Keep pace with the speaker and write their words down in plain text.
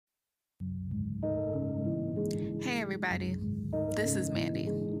everybody. This is Mandy,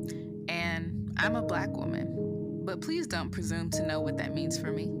 and I'm a Black woman, but please don't presume to know what that means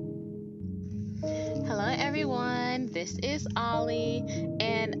for me. Hello, everyone. This is Ollie,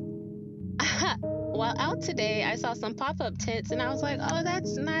 and while out today, I saw some pop-up tents, and I was like, "Oh,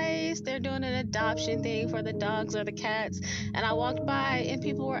 that's nice. They're doing an adoption thing for the dogs or the cats." And I walked by, and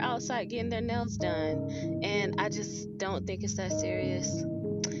people were outside getting their nails done, and I just don't think it's that serious.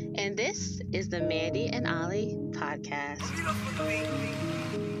 And this is the Mandy and Ollie podcast.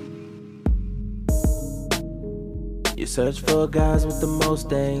 You search for guys with the most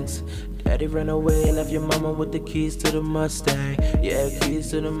things. Daddy ran away, left your mama with the keys to the Mustang. Yeah,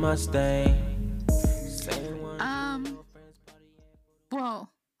 keys to the Mustang.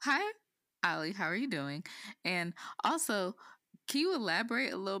 Well, hi, Ollie. How are you doing? And also, can you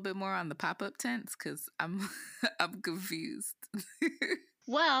elaborate a little bit more on the pop-up tents? Because I'm I'm confused.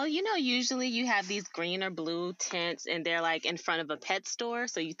 Well, usually you have these green or blue tents, and they're like in front of a pet store,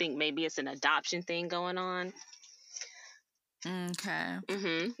 so you think maybe it's an adoption thing going on. Okay.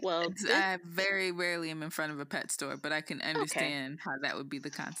 Well, I very rarely am in front of a pet store, but I can understand how that would be the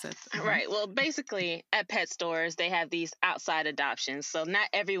concept. Right. Well, basically, at pet stores, they have these outside adoptions. So not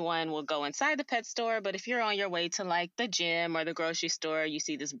everyone will go inside the pet store, but if you're on your way to like the gym or the grocery store, you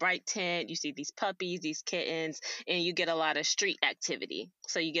see this bright tent, you see these puppies, these kittens, and you get a lot of street activity.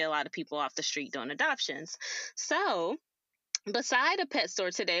 So you get a lot of people off the street doing adoptions. So beside a pet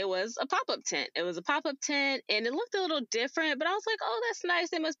store today was a pop-up tent. It was a pop-up tent, and it looked a little different, but I was like, oh, that's nice.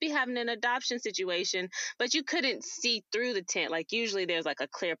 They must be having an adoption situation. But you couldn't see through the tent. Like usually there's like a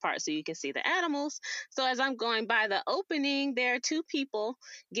clear part so you can see the animals. So as I'm going by the opening, there are two people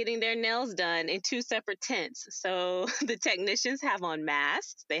getting their nails done in two separate tents. So the technicians have on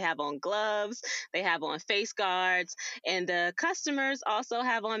masks, they have on gloves, they have on face guards, and the customers also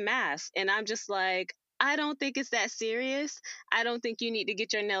have on masks. And I'm just like, I don't think it's that serious. I don't think you need to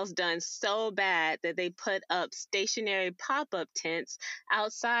get your nails done so bad that they put up stationary pop-up tents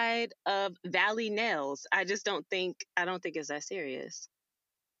outside of Valley Nails. I don't think it's that serious.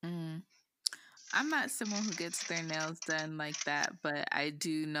 Mm. I'm not someone who gets their nails done like that, but I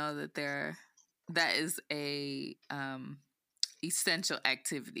do know that that is a essential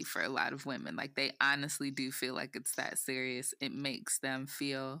activity for a lot of women. Like they honestly do feel like it's that serious. It makes them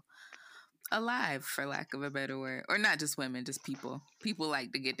feel alive, for lack of a better word. Or not just women, just people. People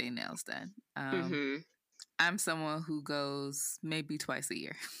like to get their nails done. I'm someone who goes maybe twice a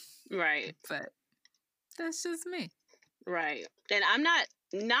year. Right. But that's just me. Right. And I'm not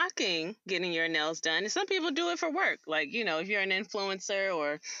knocking getting your nails done. And some people do it for work. Like, if you're an influencer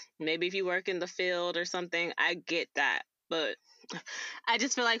or maybe if you work in the field or something, I get that. But I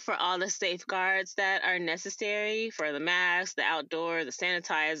just feel like for all the safeguards that are necessary for the mask, the outdoor, the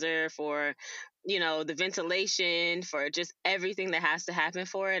sanitizer, for the ventilation, for just everything that has to happen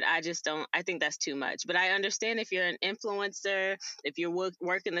for it, I think that's too much. But I understand if you're an influencer, if you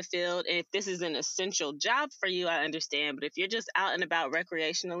work in the field, and if this is an essential job for you, I understand. But if you're just out and about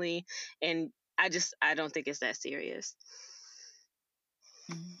recreationally, and I don't think it's that serious.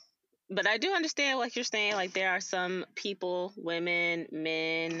 But I do understand what you're saying. Like there are some people, women,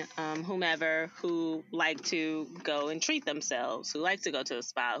 men, whomever, who like to go and treat themselves, who like to go to the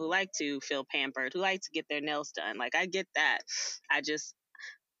spa, who like to feel pampered, who like to get their nails done. Like I get that.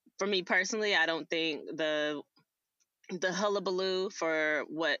 For me personally, I don't think the hullabaloo for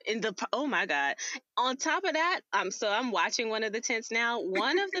what in the oh my god, on top of that, I'm watching one of the tents now.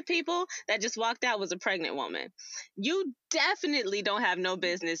 One of the people that just walked out was a pregnant woman. You definitely don't have no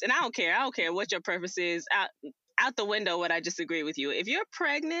business, and I don't care what your purpose is. Out the window what I just agree with you. If you're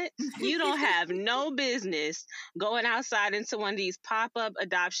pregnant, you don't have no business going outside into one of these pop-up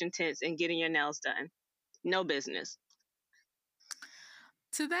adoption tents and getting your nails done. No business.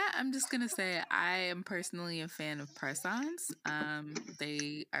 To that, I'm just going to say I am personally a fan of press-ons.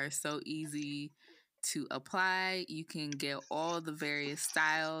 They are so easy to apply. You can get all the various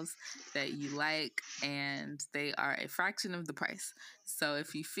styles that you like, and they are a fraction of the price. So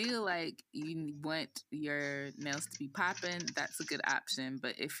if you feel like you want your nails to be popping, that's a good option.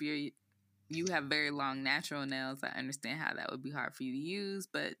 But if you have very long natural nails, I understand how that would be hard for you to use,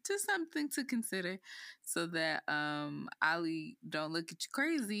 but just something to consider so that Ollie don't look at you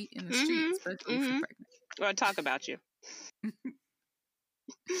crazy in the street, especially if you're pregnant. Or talk about you.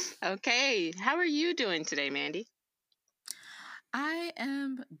 Okay, how are you doing today, Mandy? I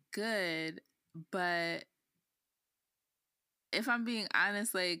am good, but if I'm being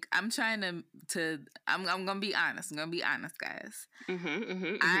honest, like I'm trying I'm gonna be honest. I'm gonna be honest, guys.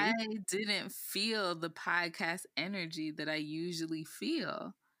 I didn't feel the podcast energy that I usually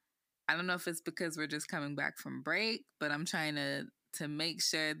feel. I don't know if it's because we're just coming back from break, but I'm trying to make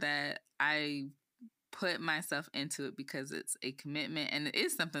sure that I put myself into it because it's a commitment and it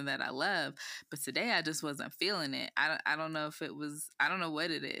is something that I love. But today I just wasn't feeling it. I don't know if it was, I don't know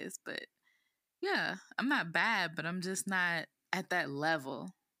what it is, but yeah, I'm not bad, but I'm just not at that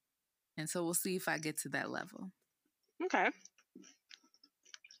level. And so we'll see if I get to that level. Okay.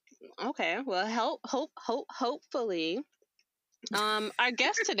 Okay. Well, hopefully, our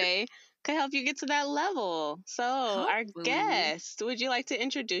guest today can help you get to that level. So, our Hopefully. guest, would you like to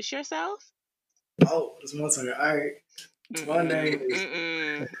introduce yourself? Oh, it's my turn. All right. My name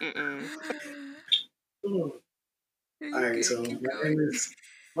is. All You right. good, So keep going.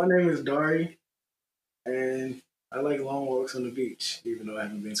 my name is Dari, and I like long walks on the beach, even though I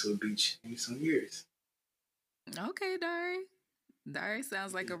haven't been to a beach in some years. Okay, Dari. Dari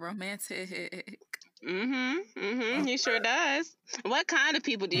sounds like a romantic. He sure does. What kind of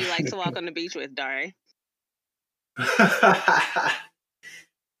people do you like to walk on the beach with, Dari?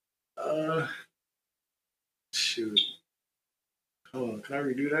 uh, shoot. Hold on. Can I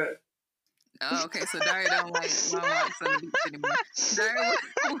redo that? Oh, okay, so Dari don't like long walks on the beach anymore. Dari,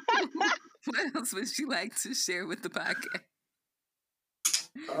 what else would you like to share with the podcast?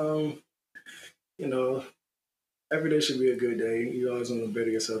 Um, you know, every day should be a good day. You always want to better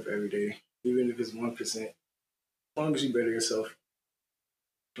yourself every day, even if it's 1%. As long as you better yourself,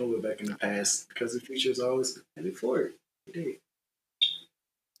 don't look back in the past because the future is always headed forward. Every day.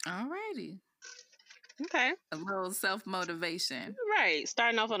 Alrighty. Okay. A little self-motivation. Right.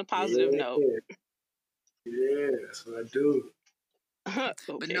 Starting off on a positive Yeah, note. yeah, that's what I do. Okay.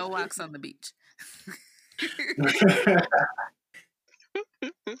 But no walks on the beach.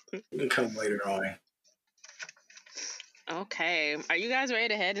 You can come later on. Okay. Are you guys ready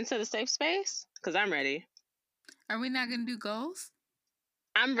to head into the safe space? Because I'm ready. Are we not going to do goals?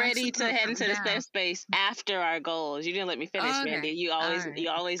 I'm I ready actually to wrote head into something the down. safe space after our goals. You didn't let me finish, Oh, Mandy. okay. You All always right.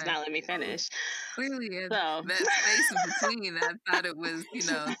 Okay. not let me finish. Clearly, So that space in between, I thought it was,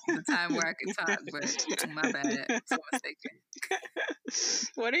 the time where I could talk, but my bad. So mistaken.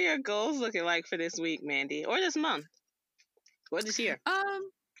 what are your goals looking like for this week, Mandy? Or this month? Or this year?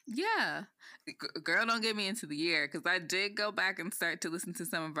 Yeah. Girl, don't get me into the year because I did go back and start to listen to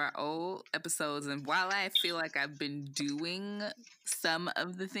some of our old episodes. And while I feel like I've been doing some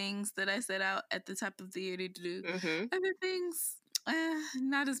of the things that I set out at the top of the year to do, other things,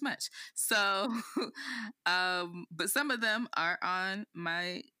 not as much. So, but some of them are on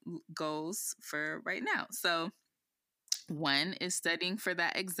my goals for right now. So, one is studying for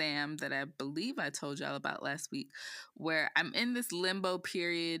that exam that I believe I told y'all about last week, where I'm in this limbo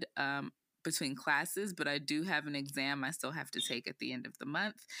period between classes, but I do have an exam I still have to take at the end of the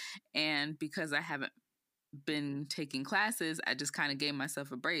month. And because I haven't been taking classes, I just kind of gave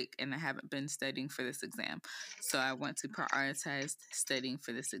myself a break and I haven't been studying for this exam. So I want to prioritize studying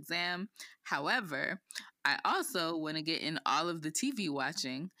for this exam. However, I also want to get in all of the TV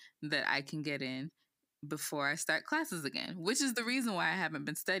watching that I can get in before I start classes again, which is the reason why I haven't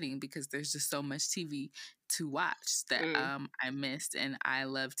been studying because there's just so much TV to watch that I missed. And I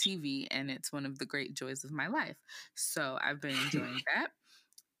love TV and it's one of the great joys of my life. So I've been enjoying that.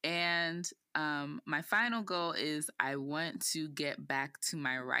 And my final goal is I want to get back to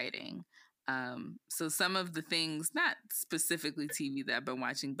my writing. So some of the things, not specifically TV that I've been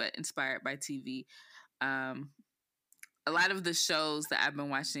watching, but inspired by TV. A lot of the shows that I've been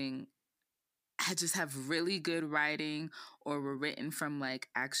watching I just have really good writing or were written from like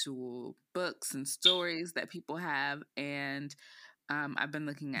actual books and stories that people have. And I've been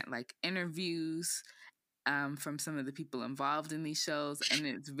looking at like interviews from some of the people involved in these shows. And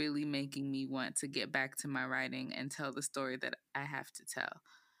it's really making me want to get back to my writing and tell the story that I have to tell.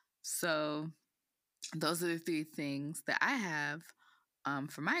 So those are the three things that I have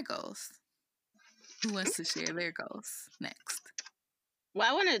for my goals. Who wants to share their goals next? Well,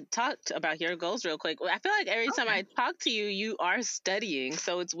 I want to talk about your goals real quick. I feel like every time I talk to you, you are studying.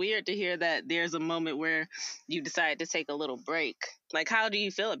 So it's weird to hear that there's a moment where you decide to take a little break. Like, how do you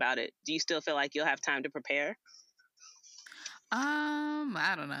feel about it? Do you still feel like you'll have time to prepare?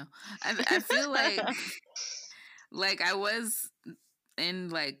 I don't know. I feel like like I was in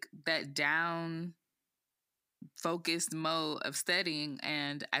like that down focused mode of studying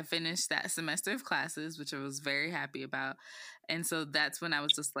and I finished that semester of classes, which I was very happy about. And so that's when I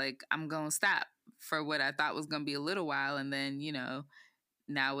was just like, I'm going to stop for what I thought was going to be a little while. And then,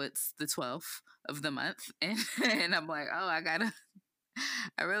 now it's the 12th of the month. And I'm like, oh,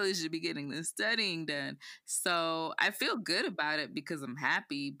 I really should be getting this studying done. So I feel good about it because I'm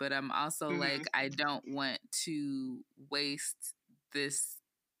happy, but I'm also like, I don't want to waste this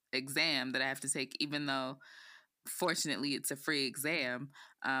exam that I have to take, even though fortunately it's a free exam.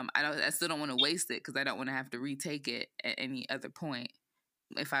 I still don't want to waste it because I don't want to have to retake it at any other point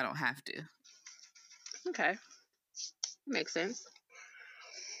if I don't have to. Okay. Makes sense.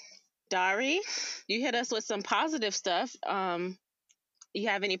 Dari, you hit us with some positive stuff. You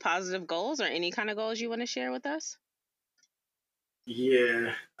have any positive goals or any kind of goals you want to share with us?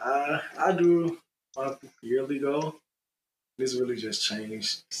 Yeah, I do my yearly goal. This really just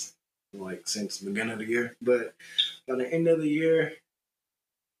changed like since the beginning of the year. But by the end of the year,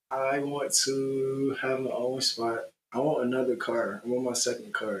 I want to have my own spot. I want another car. I want my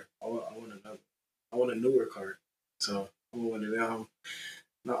second car. I want another. I want a newer car. So I want one of them.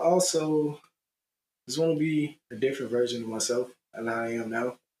 And I also just want to be a different version of myself than I am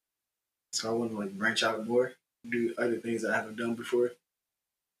now. So I want to like branch out more, do other things I haven't done before.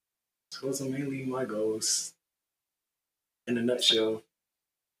 So those are mainly my goals in a nutshell.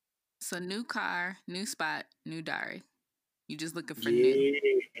 So new car, new spot, new Dari. You just looking for new.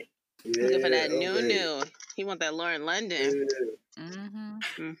 Yeah, Looking for yeah, that oh baby. new. He want that Lauren London. Yeah, Mm-hmm.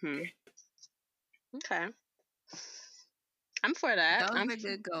 Mm-hmm. Okay. I'm for that. Those are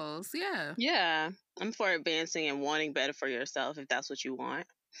good goals. Yeah. Yeah. I'm for advancing and wanting better for yourself if that's what you want.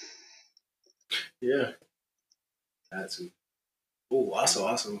 yeah, that's it. Oh, also,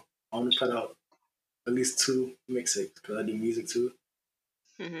 I want to put out at least 2 mixtapes because I do music too.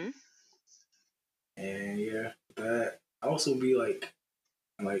 Mm-hmm. And yeah, that I also be like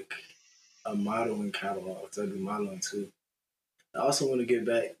a modeling catalog because I do modeling too. I also want to get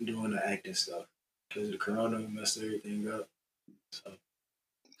back doing the acting stuff because the corona messed everything up. So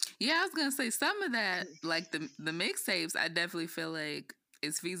Yeah, I was gonna say some of that, like the mixtapes, I definitely feel like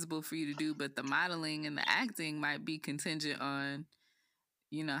it's feasible for you to do, but the modeling and the acting might be contingent on,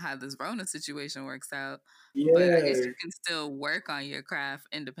 how this Rona situation works out. But I guess yeah, you can still work on your craft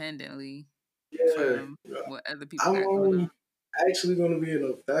independently yeah. from what other people I'm got going on. actually going to be in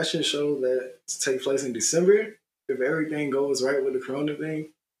a fashion show that takes place in December. If everything goes right with the corona thing,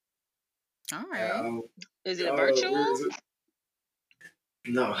 All right. Is it virtual? where is it?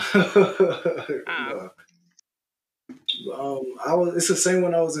 No, Ah. no. It's the same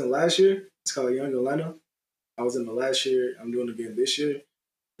one I was in last year. It's called Young Atlanta. I was in the last year. I'm doing it again this year.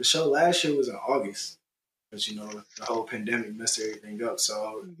 The show last year was in August, but the whole pandemic messed everything up.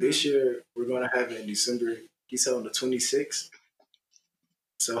 So this year we're going to have it in December. He said on the 26th.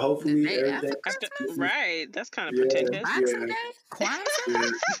 So The hopefully day everything. after Christmas? Right. That's kind of Yeah, pretentious. Boxing yeah, Day?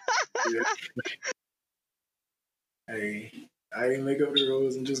 Kwanzaa? yeah, yeah. Hey, I didn't make up the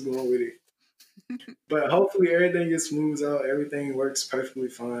rules. I'm just going with it. But hopefully everything gets smooths out. Everything works perfectly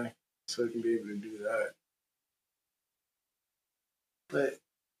fine, so we can be able to do that. But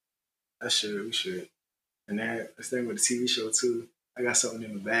we should. And that's the thing with the TV show too. I got something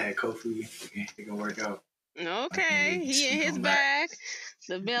in the bag. Hopefully it can work out. I can't Okay. really He in speak his on that. bag.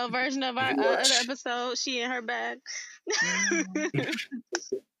 The male version of our other Rush. episode, she in her bag. Mhm.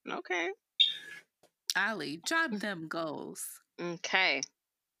 Okay. Ali, drop them goals. Okay.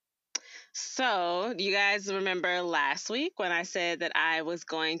 So, do you guys remember last week when I said that I was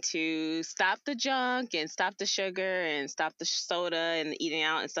going to stop the junk and stop the sugar and stop the soda and eating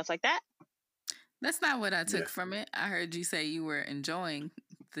out and stuff like that? That's not what I Yeah. took from it. I heard you say you were enjoying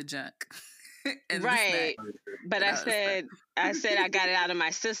the junk and the snack Right. But and I all that stuff. said I got it out of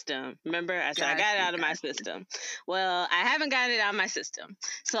my system. Remember? I said I got it out of my system. Well, I haven't got it out of my system.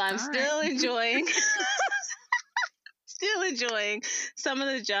 So I'm All right. still enjoying some of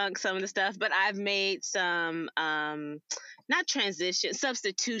the junk, some of the stuff, but I've made some not transition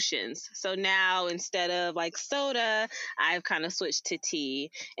substitutions. So now instead of like soda, I've kind of switched to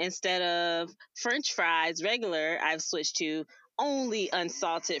tea. Instead of French fries regular, I've switched to only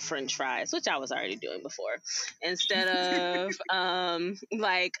unsalted French fries, which I was already doing before. Instead of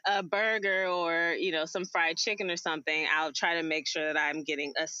like a burger or some fried chicken or something, I'll try to make sure that I'm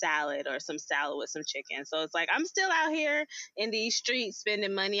getting a salad or some salad with some chicken. So it's like I'm still out here in these streets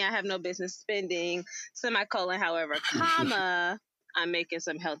spending money I have no business spending, semicolon, however, comma, I'm making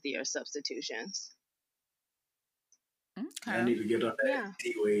some healthier substitutions. I Okay. need to get on that Yeah.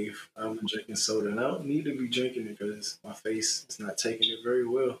 D wave. I'm drinking soda, and I don't need to be drinking it because my face is not taking it very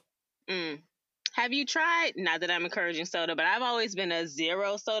well. Mm. Have you tried? Not that I'm encouraging soda, but I've always been a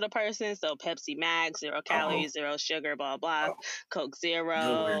zero soda person. So Pepsi Max, 0 calories, Oh, zero sugar, blah blah. oh, Coke nowhere.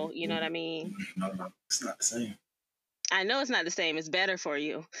 Zero. You know what I mean? No, it's not the same. I know it's not the same. It's better for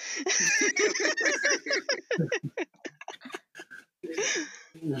you.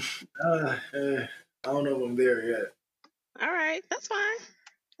 I don't know if I'm there yet. All right, that's fine.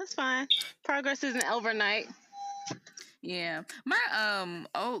 That's fine. Progress isn't overnight. Yeah. My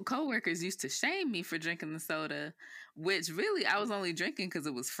old coworkers used to shame me for drinking the soda, which really I was only drinking because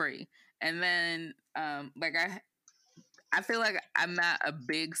it was free. And then like I feel like I'm not a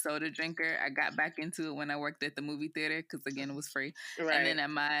big soda drinker. I got back into it when I worked at the movie theater because again it was free. And Right. then at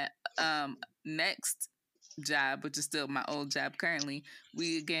my next job, which is still my old job currently,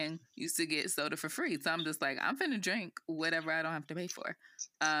 we again used to get soda for free. So I'm just like, I'm finna drink whatever I don't have to pay for.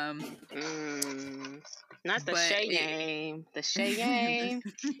 Not the But Shay game. The Shay game.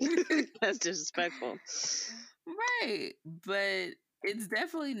 That's disrespectful. right. But it's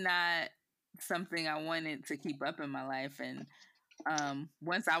definitely not something I wanted to keep up in my life. And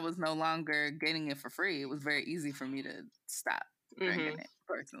once I was no longer getting it for free, it was very easy for me to stop drinking it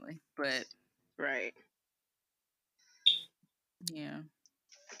personally. But right. yeah.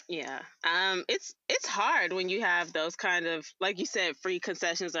 Yeah. It's hard when you have those kind of, like you said, free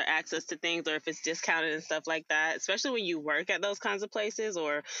concessions or access to things, or if it's discounted and stuff like that, especially when you work at those kinds of places,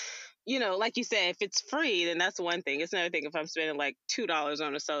 or like you said, if it's free, then that's one thing. It's another thing if I'm spending like $2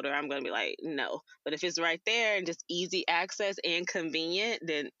 on a soda, I'm going to be like, no. But if it's right there and just easy access and convenient,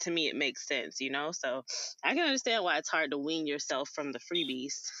 then to me it makes sense, So I can understand why it's hard to wean yourself from the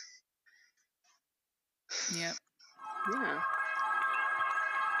freebies. Yep. Yeah.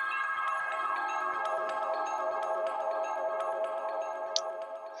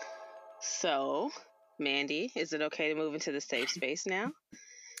 So, Mandy, is it okay to move into the safe space now?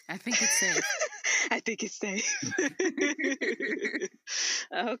 I think it's safe. I think it's safe.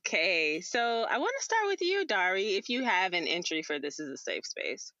 Okay, so I want to start with you, Dari. If you have an entry for This Is a Safe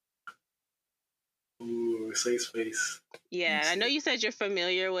Space. Ooh, safe space. Yeah, I know you said you're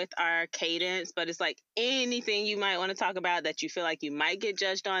familiar with our cadence, but it's like anything you might want to talk about that you feel like you might get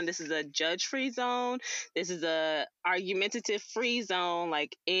judged on. This is a judge-free zone. This is a argumentative-free zone.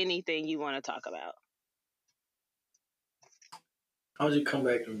 Like anything you want to talk about. How'd you come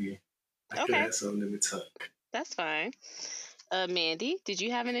back to me? I could Okay, have something to talk. that's fine. Mandy, did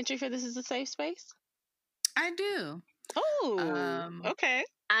you have an entry for This Is a Safe Space? I do. Oh, okay.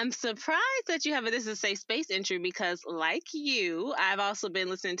 I'm surprised that you have a This Is a Safe Space entry because, like you, I've also been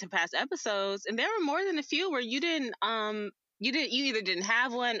listening to past episodes, and there were more than a few where you either didn't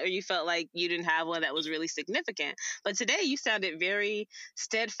have one or you felt like you didn't have one that was really significant. But today you sounded very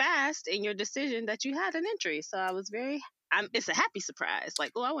steadfast in your decision that you had an entry. So I was it's a happy surprise.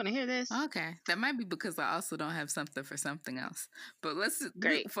 Like, oh, I want to hear this. Okay. That might be because I also don't have something for something else. But let's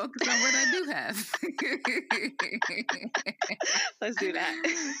focus on what I do have. Let's do that.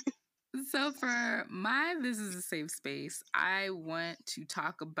 So for my This Is a Safe Space, I want to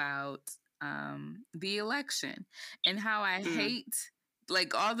talk about the election and how I hate,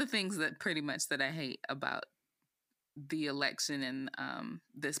 like all the things that pretty much that I hate about the election and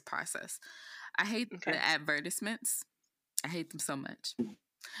this process. I hate the advertisements. I hate them so much.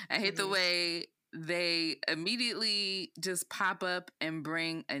 I hate the way they immediately just pop up and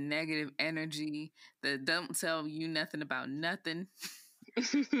bring a negative energy that don't tell you nothing about nothing.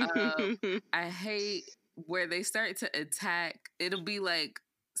 I hate where they start to attack. It'll be like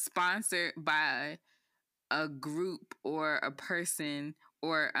sponsored by a group or a person,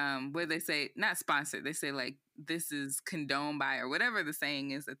 or where they say not sponsored, they say like this is condoned by, or whatever the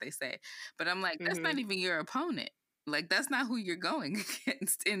saying is that they say. But I'm like, that's not even your opponent. Like, that's not who you're going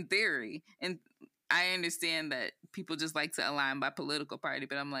against in theory. And I understand that people just like to align by political party,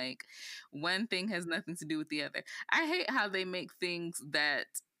 but I'm like, one thing has nothing to do with the other. I hate how they make things that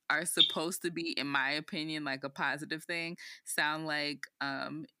are supposed to be, in my opinion, like a positive thing, sound like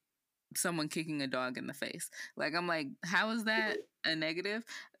someone kicking a dog in the face. Like, I'm like, how is that a negative?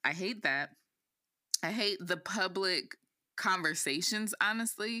 I hate that. I hate the public conversations,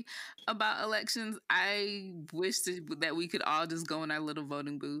 honestly, about elections. I wish that we could all just go in our little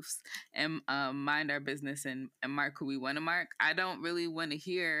voting booths and mind our business and mark who we want to mark. I don't really want to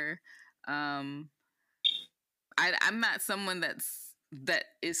hear. I'm not someone that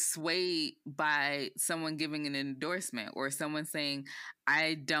is swayed by someone giving an endorsement or someone saying,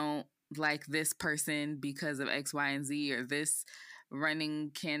 I don't like this person because of X, Y, and Z, or this running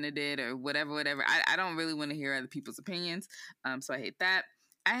candidate or whatever. I don't really want to hear other people's opinions. So I hate that.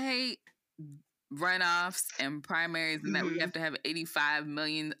 I hate runoffs and primaries and that we have to have 85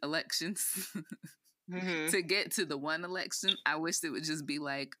 million elections to get to the one election. I wish it would just be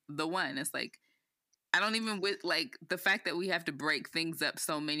like the one. It's like, I don't even with like the fact that we have to break things up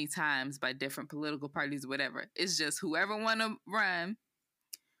so many times by different political parties, whatever. It's just whoever want to run,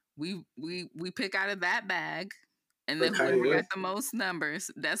 we pick out of that bag, and then whoever got the most numbers,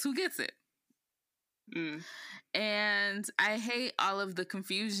 that's who gets it. And I hate all of the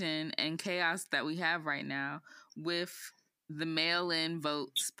confusion and chaos that we have right now with the mail-in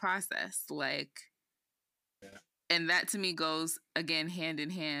votes process. Like, and that to me goes again hand in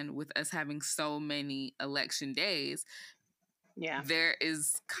hand with us having so many election days. Yeah. There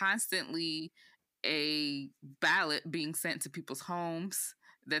is constantly a ballot being sent to people's homes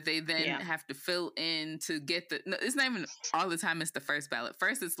that they then have to fill in to get the. No, it's not even all the time. It's the first ballot.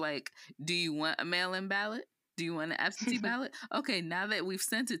 First, it's like, do you want a mail-in ballot? Do you want an absentee ballot? Okay, now that we've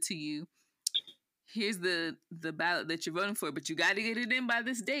sent it to you, here's the ballot that you're voting for, but you got to get it in by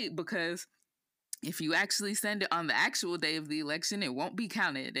this date, because if you actually send it on the actual day of the election, it won't be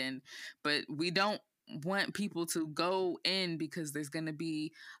counted. But we don't want people to go in because there's going to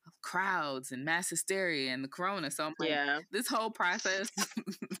be crowds and mass hysteria and the corona. So I'm like, this whole process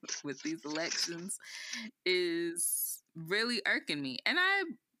with these elections is really irking me. And I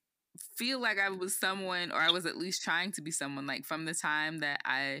feel like I was someone, or I was at least trying to be someone, like from the time that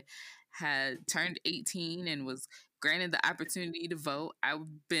I had turned 18 and was granted the opportunity to vote, I've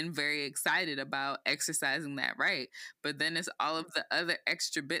been very excited about exercising that right. But then it's all of the other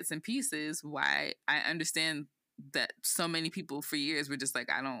extra bits and pieces why I understand that so many people for years were just like,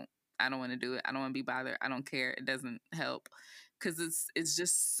 I don't want to do it. I don't want to be bothered. I don't care. It doesn't help. Because it's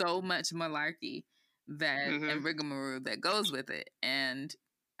just so much malarkey that and rigmarole that goes with it. And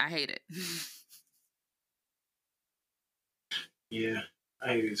I hate it. Yeah, I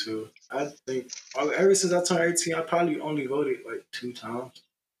hate it too. I think ever since I turned 18, I probably only voted like 2 times.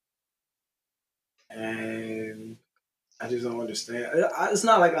 And I just don't understand. It's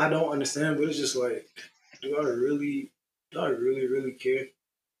not like I don't understand, but it's just like, do I really, really care?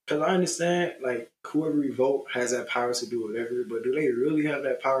 Because I understand, like, whoever you vote has that power to do whatever, but do they really have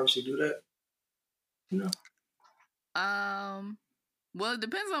that power to do that? No. Well, it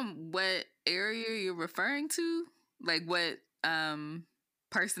depends on what area you're referring to, like what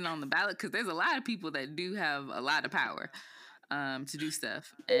person on the ballot, because there's a lot of people that do have a lot of power to do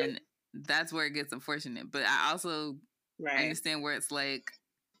stuff, and that's where it gets unfortunate. But I also understand where it's like,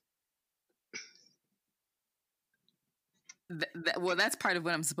 well, that's part of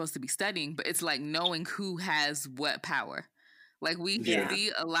what I'm supposed to be studying, but it's like knowing who has what power. Like, we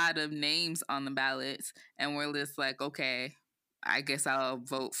see a lot of names on the ballots, and we're just like, okay, I guess I'll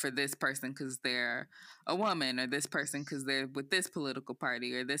vote for this person because they're a woman, or this person because they're with this political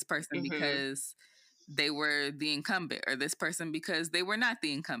party, or this person because they were the incumbent, or this person because they were not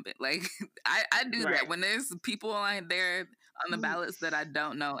the incumbent. Like, I do that when there's people on there on the ballots that I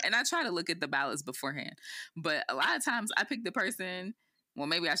don't know, and I try to look at the ballots beforehand. But a lot of times I pick the person. Well,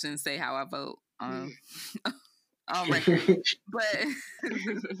 maybe I shouldn't say how I vote on record, but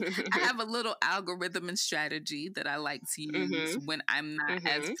I have a little algorithm and strategy that I like to use when I'm not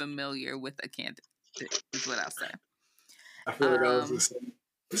as familiar with a candidate, is what I'll say. I feel like I was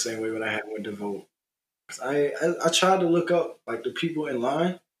the same way when I went to vote. I tried to look up like the people in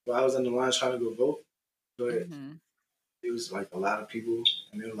line while I was in the line trying to go vote, but it was like a lot of people,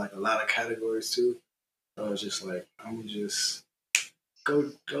 and there was like a lot of categories too. So I was just like, I'm gonna just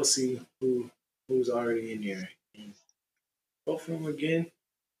go see who's already in there and vote for them again,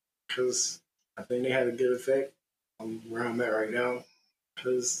 because I think they had a good effect on where I'm at right now,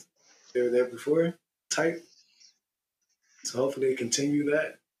 because they were there before type. So hopefully they continue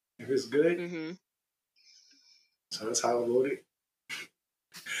that if it's good. So that's how I voted.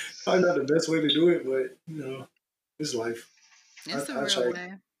 Probably not the best way to do it, but it's life. It's a real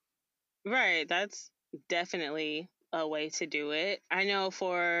way. Right. That's definitely a way to do it. I know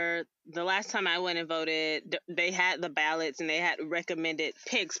for the last time I went and voted, they had the ballots and they had recommended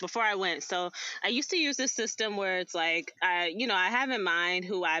picks before I went. So I used to use this system where it's like, I have in mind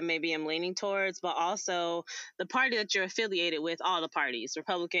who I maybe am leaning towards, but also the party that you're affiliated with, all the parties,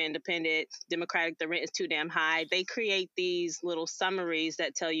 Republican, Independent, Democratic, the rent is too damn high. They create these little summaries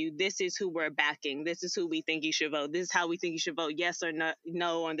that tell you this is who we're backing. This is who we think you should vote. This is how we think you should vote, yes or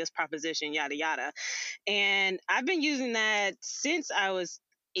no on this proposition, yada, yada. And I've been using that since I was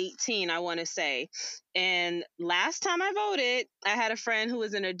 18, I want to say. And last time I voted, I had a friend who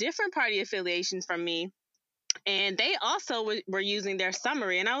was in a different party affiliation from me, and they also were using their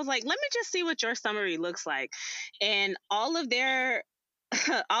summary. And I was like, let me just see what your summary looks like. And all of their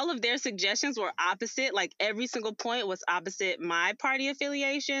suggestions were opposite. Like, every single point was opposite my party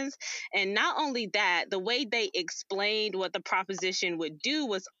affiliations. And not only that, the way they explained what the proposition would do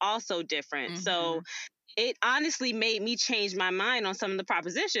was also different. So it honestly made me change my mind on some of the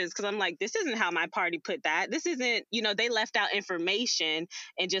propositions, because I'm like, this isn't how my party put that. This isn't, they left out information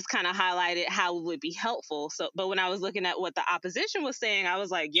and just kind of highlighted how it would be helpful. So, but when I was looking at what the opposition was saying, I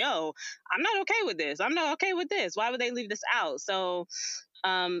was like, yo, I'm not okay with this. I'm not okay with this. Why would they leave this out? So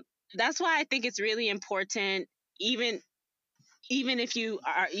that's why I think it's really important even if you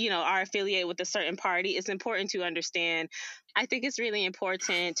are, are affiliated with a certain party, it's important to understand. I think it's really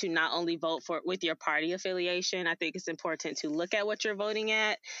important to not only vote for with your party affiliation. I think it's important to look at what you're voting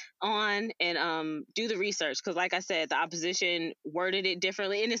at on, and do the research, because like I said, the opposition worded it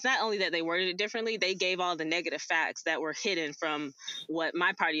differently, and it's not only that they worded it differently, they gave all the negative facts that were hidden from what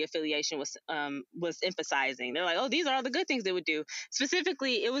my party affiliation was emphasizing. They're like, oh, these are all the good things they would do.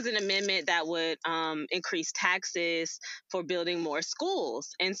 Specifically, it was an amendment that would increase taxes for building more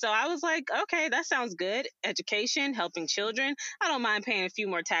schools. And so I was like, okay, that sounds good. Education, helping children. I don't mind paying a few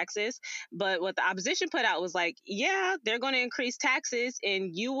more taxes. But what the opposition put out was like, yeah, they're going to increase taxes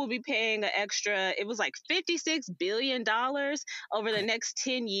and you will be paying an extra, it was like $56 billion over the next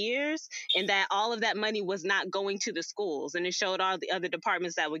 10 years. And that all of that money was not going to the schools. And it showed all the other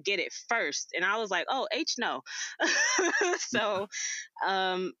departments that would get it first. And I was like, oh, H no. So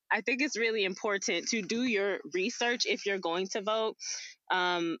I think it's really important to do your research if you're going to vote.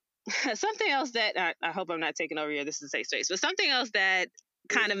 Um, something else that I hope I'm not taking over here. This is a safe space, but something else that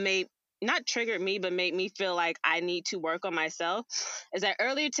kind of made not triggered me, but made me feel like I need to work on myself is that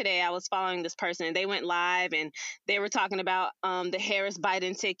earlier today I was following this person and they went live and they were talking about the Harris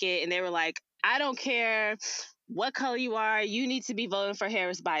Biden ticket, and they were like, I don't care what color you are, you need to be voting for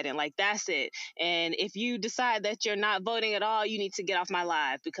Harris Biden. Like, that's it. And if you decide that you're not voting at all, you need to get off my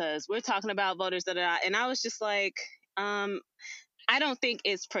live because we're talking about voters that are. And I was just like, I don't think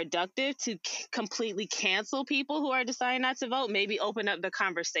it's productive to completely cancel people who are deciding not to vote. Maybe open up the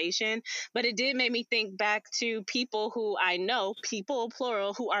conversation. But it did make me think back to people who I know, people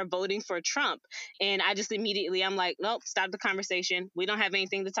plural, who are voting for Trump. And I just immediately, I'm like, nope, stop the conversation. We don't have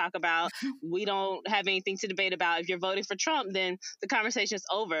anything to talk about. We don't have anything to debate about. If you're voting for Trump, then the conversation is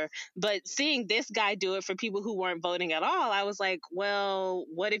over. But seeing this guy do it for people who weren't voting at all, I was like, well,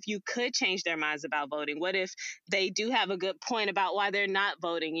 what if you could change their minds about voting? What if they do have a good point about why they're not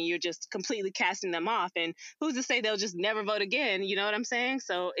voting and you're just completely casting them off? And who's to say they'll just never vote again? You know what I'm saying?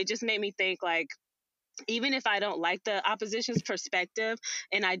 So it just made me think, like, even if I don't like the opposition's perspective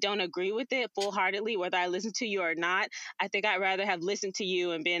and I don't agree with it full heartedly, whether I listen to you or not, I think I'd rather have listened to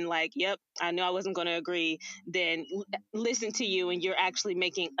you and been like, yep, I knew I wasn't going to agree, than listen to you and you're actually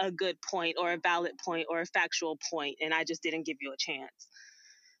making a good point or a valid point or a factual point and I just didn't give you a chance.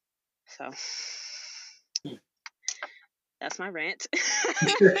 So that's my rant. We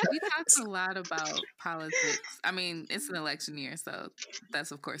talked a lot about politics. I mean, it's an election year, so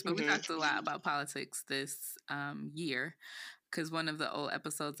that's of course. But we talked a lot about politics this year because one of the old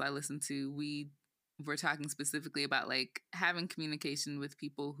episodes I listened to, we were talking specifically about like having communication with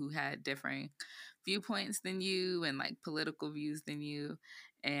people who had different viewpoints than you and like political views than you.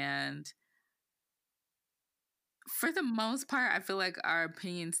 And for the most part, I feel like our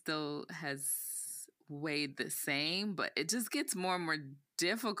opinion still has weighed the same, but it just gets more and more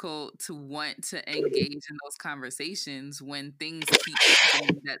difficult to want to engage in those conversations when things keep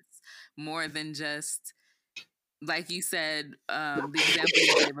happening that's more than just like you said, the example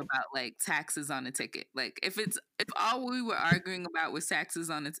you gave about like taxes on a ticket. Like if all we were arguing about was taxes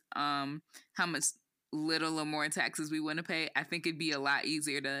on it, how much little or more taxes we want to pay, I think it'd be a lot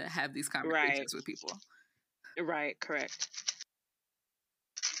easier to have these conversations with people. Right, correct.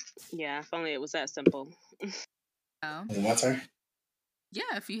 Yeah, if only it was that simple. Oh. Is it my turn? Yeah,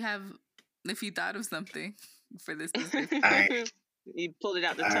 if you thought of something for this. Alright. You pulled it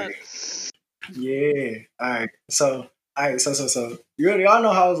out the tuck. Yeah. Alright. So y'all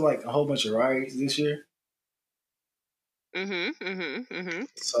know how it was like a whole bunch of riots this year?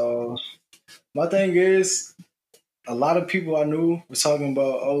 So my thing is, a lot of people I knew were talking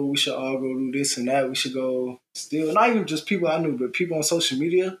about, oh, we should all go do this and that. We should go steal. Not even just people I knew, but people on social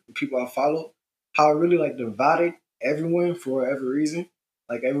media, people I follow. How it really like divided everyone for whatever reason.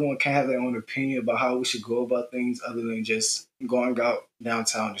 Like everyone can have their own opinion about how we should go about things, other than just going out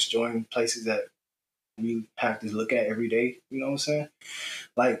downtown, destroying places that we have to look at every day. You know what I'm saying?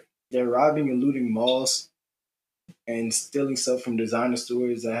 Like they're robbing and looting malls and stealing stuff from designer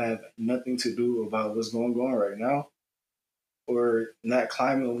stores that have nothing to do about what's going on right now, or not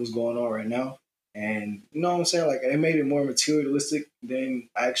climate what's going on right now. And you know what I'm saying? Like it made it more materialistic than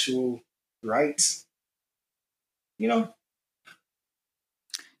actual rights. You know?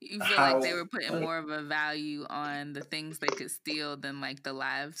 You feel like they were putting more of a value on the things they could steal than like the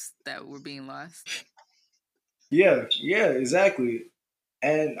lives that were being lost. Yeah, exactly.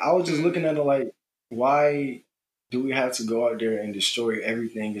 And I was just looking at it like, why do we have to go out there and destroy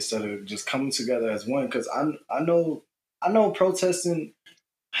everything instead of just coming together as one? Because I know protesting,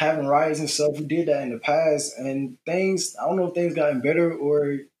 having riots and stuff. We did that in the past, and things. I don't know if things gotten better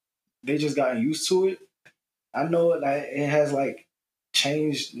or they just gotten used to it. I know that it has like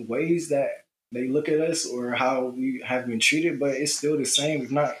changed ways that they look at us or how we have been treated, but it's still the same,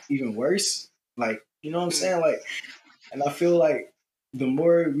 if not even worse. Like, you know what I'm Mm. saying? Like, and I feel like the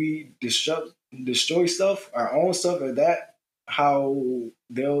more we destroy stuff, our own stuff, at that, how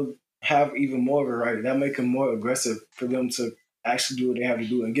they'll have even more of a right. That make them more aggressive for them to actually do what they have to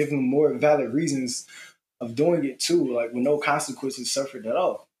do and give them more valid reasons of doing it too, like with no consequences suffered at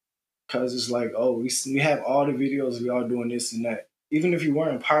all. Because it's like, oh, we have all the videos, we all doing this and that. Even if you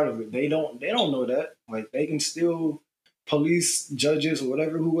weren't part of it, they don't know that. Like they can still police judges or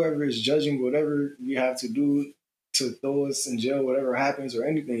whatever, whoever is judging whatever we have to do to throw us in jail, whatever happens or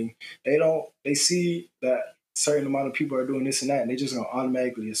anything. They see that certain amount of people are doing this and that, and they just gonna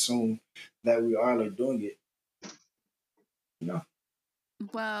automatically assume that we are like doing it. You know?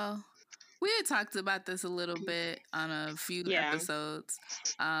 Well, we had talked about this a little bit on a few Yeah. episodes.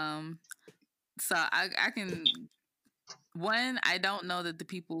 Um, so I can one, I don't know that the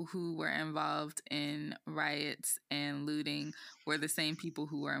people who were involved in riots and looting were the same people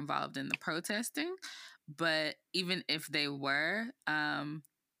who were involved in the protesting. But even if they were, on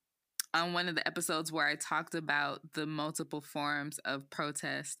one of the episodes where I talked about the multiple forms of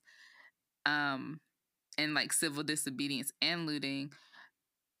protest, um, and like civil disobedience and looting,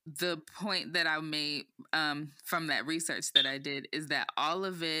 the point that I made, from that research that I did, is that all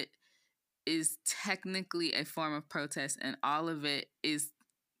of it is technically a form of protest, and all of it is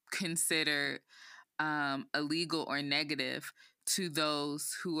considered, illegal or negative to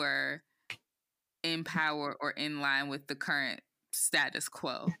those who are in power or in line with the current status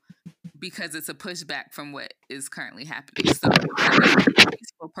quo, because it's a pushback from what is currently happening. So whether it's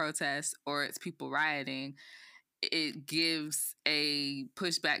peaceful protests or it's people rioting, it gives a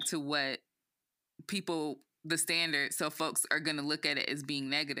pushback to what people, the standard, so folks are going to look at it as being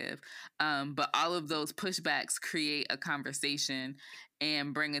negative. But all of those pushbacks create a conversation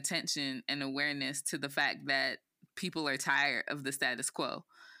and bring attention and awareness to the fact that people are tired of the status quo,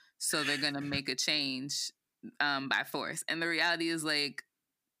 so they're going to make a change, by force. And the reality is, like,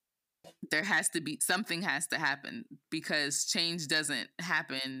 there has to be something, has to happen, because change doesn't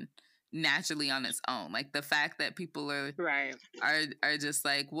happen naturally on its own. Like, the fact that people Right. are just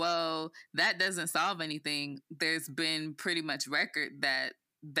like, well, that doesn't solve anything. There's been pretty much record that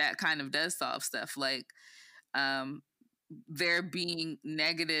that kind of does solve stuff. Like, um, there being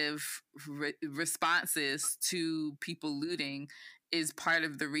negative responses to people looting is part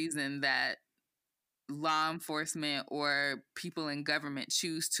of the reason that law enforcement or people in government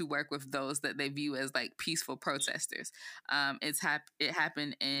choose to work with those that they view as like peaceful protesters. It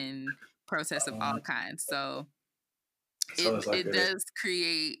happened in protests of all kinds. So So it it's like it does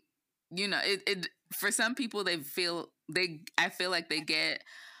create, it for some people, I feel like they get,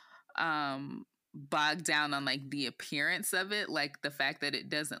 bogged down on like the appearance of it, like the fact that it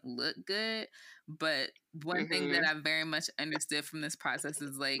doesn't look good. But one thing that Mhm. I very much understood from this process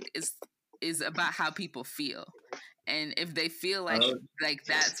is like is about how people feel. And if they feel uh, like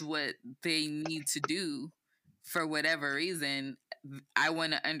that's what they need to do for whatever reason, I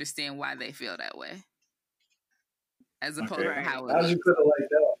want to understand why they feel that way, as opposed okay. to Right. how it Now that you looks. put it like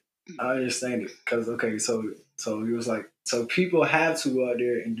that, I understand it. Because okay, so he was like, so people have to go out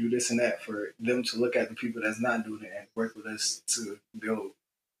there and do this and that for them to look at the people that's not doing it and work with us to build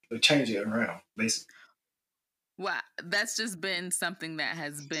to change it around, basically. Well, that's just been something that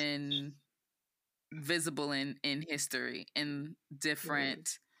has been visible in history, in Mm.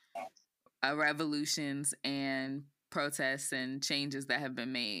 different, revolutions and protests and changes that have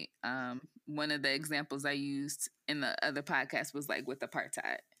been made. One of the examples I used in the other podcast was like with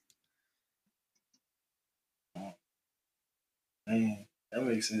apartheid. Man, that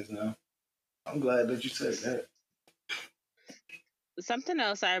makes sense now. I'm glad that you said that. Something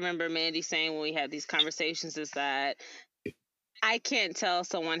else I remember Mandy saying when we had these conversations is that I can't tell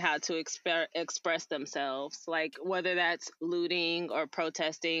someone how to express themselves, like whether that's looting or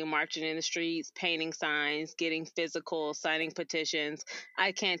protesting, marching in the streets, painting signs, getting physical, signing petitions.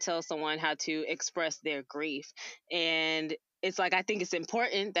 I can't tell someone how to express their grief. And it's like, I think it's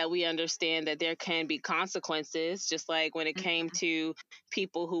important that we understand that there can be consequences, just like when it came to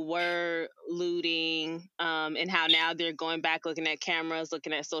people who were looting, and how now they're going back looking at cameras,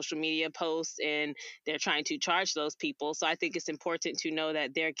 looking at social media posts, and they're trying to charge those people. So I think it's important to know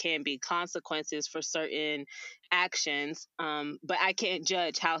that there can be consequences for certain actions, but I can't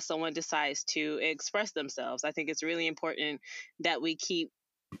judge how someone decides to express themselves. I think it's really important that we keep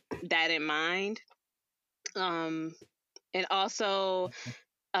that in mind. Um, and also,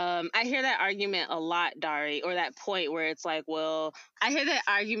 I hear that argument a lot, Dari, or that point where it's like, well, I hear that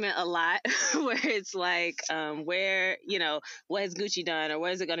argument a lot where it's like, where, what has Gucci done or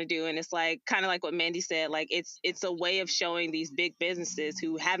what is it going to do? And it's like, kind of like what Mandy said, like it's a way of showing these big businesses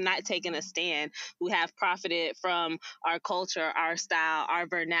who have not taken a stand, who have profited from our culture, our style, our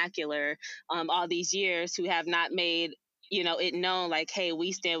vernacular, all these years, who have not made it known like, hey,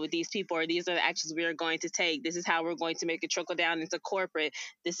 we stand with these people, or these are the actions we are going to take. This is how we're going to make it trickle down into corporate.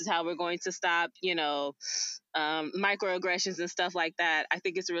 This is how we're going to stop, microaggressions and stuff like that. I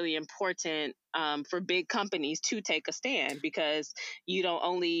think it's really important for big companies to take a stand, because you don't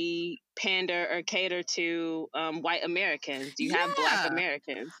only pander or cater to white Americans. You have Black Yeah.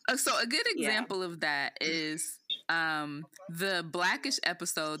 Americans. So a good Yeah. example of that is the Blackish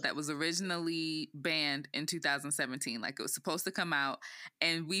episode that was originally banned in 2017. Like, it was supposed to come out,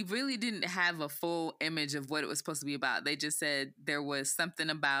 and we really didn't have a full image of what it was supposed to be about. They just said there was something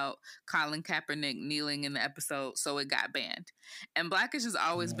about Colin Kaepernick kneeling in the episode, so it got banned. And Blackish has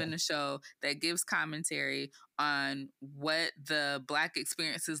always been a show that gives commentary on what the Black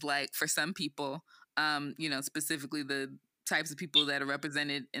experience is like for some people, specifically the types of people that are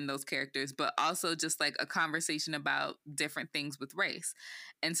represented in those characters, but also just like a conversation about different things with race.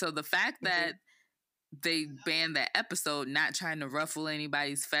 And so the fact that they banned that episode, not trying to ruffle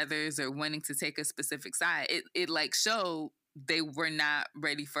anybody's feathers or wanting to take a specific side, it like showed they were not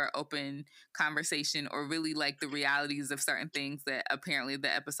ready for open conversation or really like the realities of certain things that apparently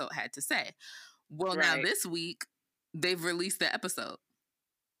the episode had to say. Well, now this week they've released the episode.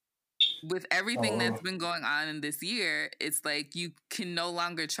 With everything that's been going on in this year, it's like you can no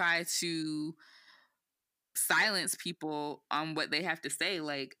longer try to silence people on what they have to say.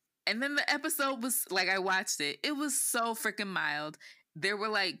 Like, and then the episode was like, I watched it. It was so freaking mild. There were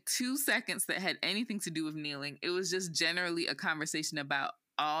like 2 seconds that had anything to do with kneeling. It was just generally a conversation about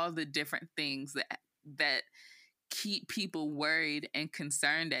all the different things that keep people worried and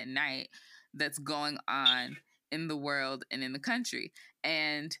concerned at night that's going on in the world and in the country.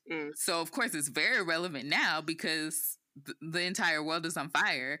 And so, of course, it's very relevant now because the entire world is on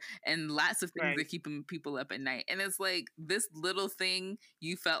fire and lots of things are keeping people up at night. And it's like this little thing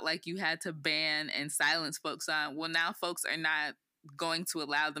you felt like you had to ban and silence folks on. Well, now folks are not going to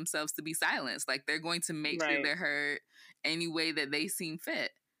allow themselves to be silenced. Like, they're going to make sure they're heard any way that they seem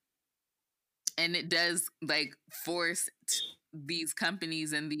fit. And it does like force these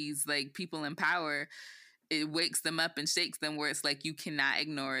companies and these like people in power, it wakes them up and shakes them, where it's like, you cannot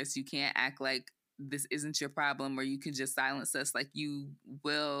ignore us. You can't act like this isn't your problem, or you can just silence us. Like, we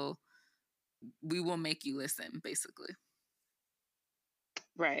will make you listen, basically.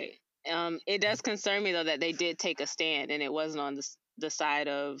 Right. It does concern me though that they did take a stand, and it wasn't on the side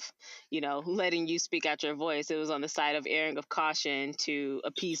of, letting you speak out your voice. It was on the side of airing of caution to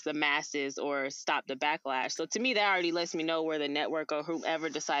appease the masses or stop the backlash. So to me, that already lets me know where the network or whoever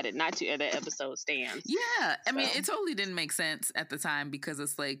decided not to air that episode stands. Yeah. I mean, it totally didn't make sense at the time, because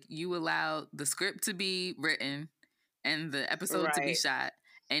it's like you allowed the script to be written and the episode to be shot.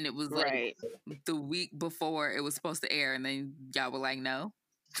 And it was like the week before it was supposed to air, and then y'all were like, no.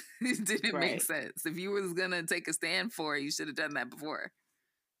 It didn't make sense. If you was gonna take a stand for it, you should have done that before.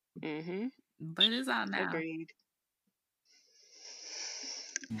 But it's out now. Agreed.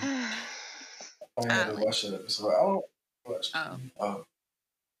 I had to watch that episode. I don't watch. Oh.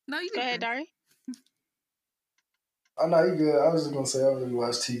 No, you go ahead, Dari. Oh no, you good. I was just gonna say I don't really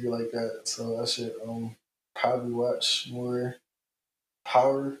watch TV like that, so I should probably watch more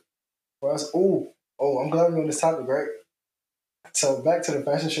Power. I'm glad we're on this topic, right? So back to the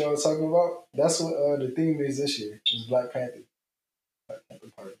fashion show I was talking about. That's what the theme is this year. It's Black Panther. Black Panther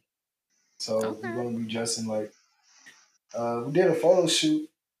party. So we're gonna be dressing like we did a photo shoot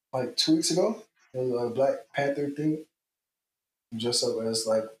like 2 weeks ago. It was a Black Panther thing. Dressed up as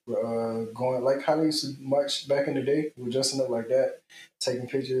like going like how they used to march back in the day. We're dressing up like that, taking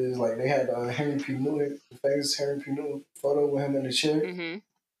pictures. Like they had Henry P. Newton, the famous Henry P. Newton photo with him in the chair.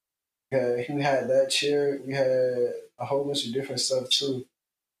 Yeah, he had that chair. We had a whole bunch of different stuff too.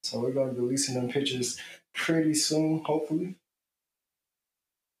 So we're gonna be releasing them pictures pretty soon, hopefully.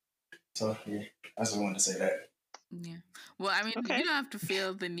 So yeah, I just wanted to say that. Yeah. Well, I mean, you don't have to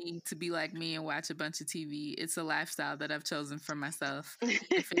feel the need to be like me and watch a bunch of TV. It's a lifestyle that I've chosen for myself.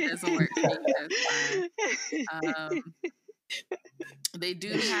 If it doesn't work for you, that's fine. They do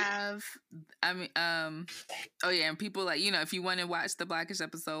have, oh yeah, and people like, if you want to watch the Blackish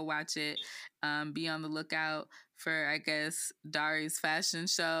episode, watch it. Be on the lookout for, I guess, Dari's fashion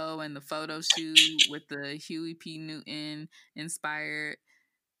show and the photo shoot with the Huey P. Newton inspired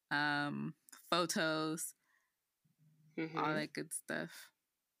photos. All that good stuff.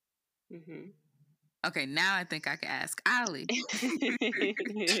 Mm-hmm. Okay, now I think I can ask Ali.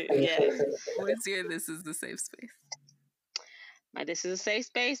 Yes. What's your "This is the safe space"? My "This is a safe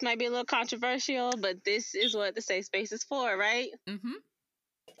space" might be a little controversial, but this is what the safe space is for, right?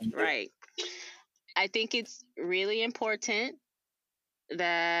 Mm-hmm. Right. I think it's really important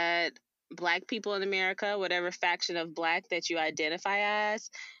that Black people in America, whatever faction of Black that you identify as,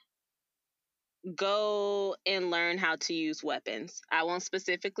 go and learn how to use weapons. I won't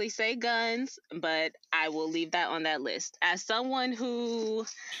specifically say guns, but I will leave that on that list. As someone who,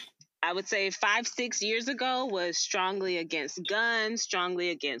 I would say 5-6 years ago, was strongly against guns,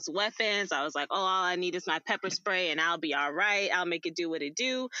 strongly against weapons. I was like, oh, all I need is my pepper spray and I'll be all right. I'll make it do what it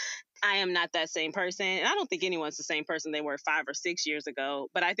do. I am not that same person. And I don't think anyone's the same person they were 5 or 6 years ago.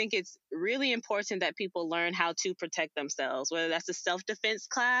 But I think it's really important that people learn how to protect themselves, whether that's a self defense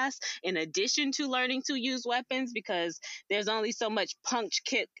class in addition to learning to use weapons, because there's only so much punch,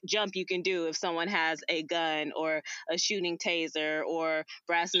 kick, jump you can do if someone has a gun or a shooting taser or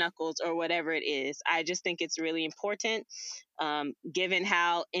brass knuckles or whatever it is. I just think it's really important, given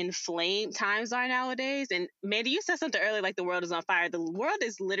how inflamed times are nowadays. And Mandy, you said something earlier like the world is on fire. The world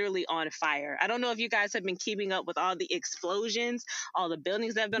is literally on fire. I don't know if you guys have been keeping up with all the explosions, all the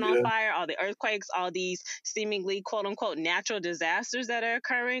buildings that have been on Yeah. fire, all the earthquakes, all these seemingly quote unquote natural disasters that are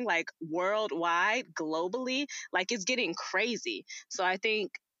occurring like worldwide, globally. Like it's getting crazy. So I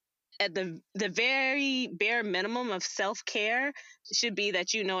think at the very bare minimum of self-care should be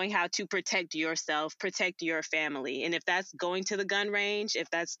that you knowing how to protect yourself, protect your family. And if that's going to the gun range, if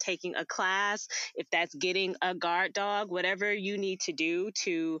that's taking a class, if that's getting a guard dog, whatever you need to do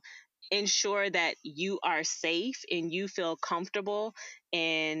to ensure that you are safe and you feel comfortable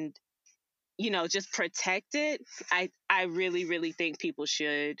and just protect it. I really really think people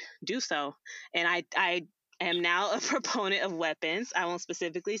should do so. And I am now a proponent of weapons. I won't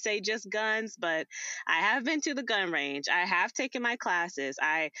specifically say just guns, but I have been to the gun range. I have taken my classes.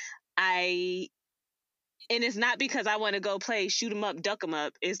 I and it's not because I want to go play shoot 'em up, duck 'em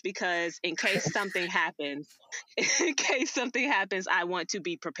up. It's because in case something happens, in case something happens, I want to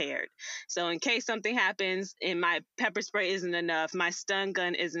be prepared. So in case something happens and my pepper spray isn't enough, my stun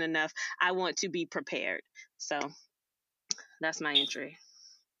gun isn't enough, I want to be prepared. So that's my entry.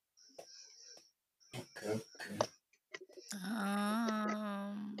 Okay.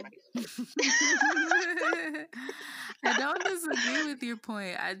 Um, I don't disagree with your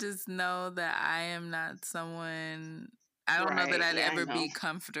point. I just know that I am not someone. I don't know that Right. I'd Yeah, I ever know. be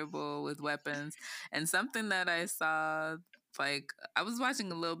comfortable with weapons. And something that I saw, like, I was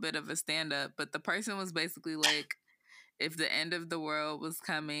watching a little bit of a stand up, but the person was basically like, if the end of the world was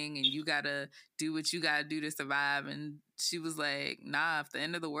coming and you gotta do what you gotta do to survive, and she was like, nah, if the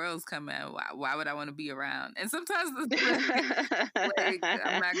end of the world's coming, why would I want to be around? And sometimes it's like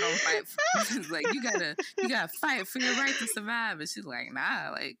I'm not gonna fight for, it's like you gotta fight for your right to survive. And she's like, nah,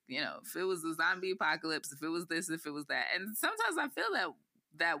 like, if it was a zombie apocalypse, if it was this, if it was that. And sometimes I feel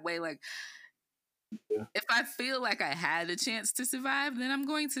that way, like, Yeah. if I feel like I had a chance to survive, then I'm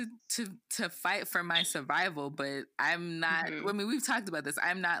going to fight for my survival. But I'm not. I mean, we've talked about this.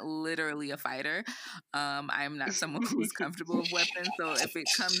 I'm not literally a fighter. I'm not someone who's comfortable with weapons. So if it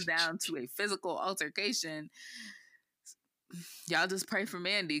comes down to a physical altercation, y'all just pray for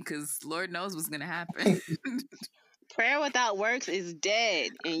Mandy, because Lord knows what's gonna happen. Prayer without works is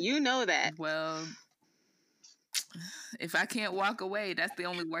dead, and you know that. Well, if I can't walk away, that's the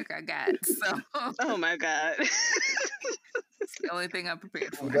only work I got. So Oh my God. it's the only thing I'm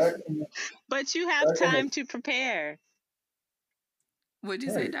prepared for. Back, But you have back on time the to prepare. What'd you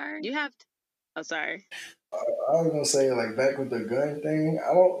say, right. Dari? You have. Oh, sorry. I was gonna say like back with the gun thing.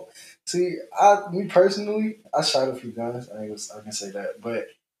 I don't see. Me personally, I shot a few guns. I can say that. But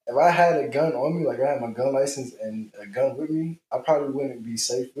if I had a gun on me, like I had my gun license and a gun with me, I probably wouldn't be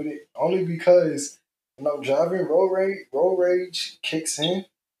safe with it. Only because driving road rage kicks in,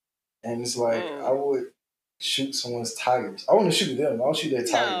 and it's like I Whoa. would shoot someone's tires. I want to shoot them. I'll shoot their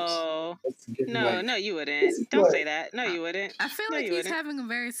tires. No. That's to get me No, like, no, you this wouldn't. is Don't like, say that. No, you wouldn't. I feel No, like you he's wouldn't. having a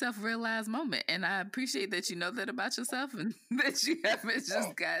very self-realized moment, and I appreciate that you know that about yourself and that you haven't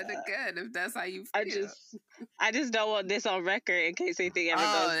just gotten a gun if that's how you I feel. just I just don't want this on record in case anything ever goes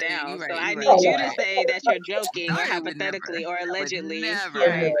Oh, down. you're So right. I You're right. need oh you You're to right. say that you're joking or Dari would never. hypothetically or I would allegedly. never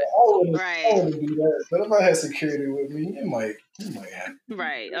Right. even. Right. I wouldn't do that. But if I had security with me, it might happen.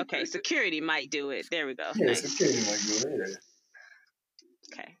 Right. Okay. Security might do it. There we go. Yeah, Nice. security might do it.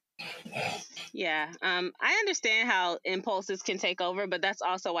 Yeah. Okay. Yeah, I understand how impulses can take over, but that's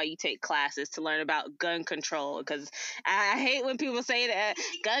also why you take classes to learn about gun control. Because I hate when people say that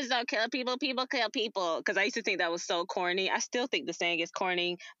guns don't kill people, people kill people. Because I used to think that was so corny. I still think the saying is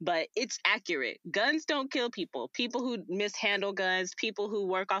corny, but it's accurate. Guns don't kill people. People who mishandle guns, people who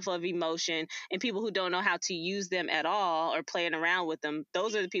work off of emotion, and people who don't know how to use them at all or playing around with them,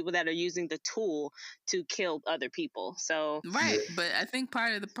 those are the people that are using the tool to kill other people. So Right. But I think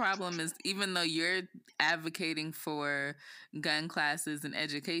part of the problem is even though you're advocating for gun classes and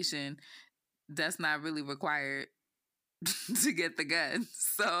education, that's not really required to get the gun.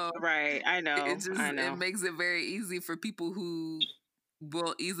 So right, I it know. makes it very easy for people who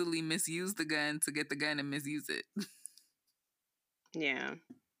will easily misuse the gun to get the gun and misuse it. Yeah.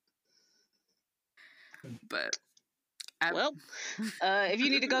 But I, Well, if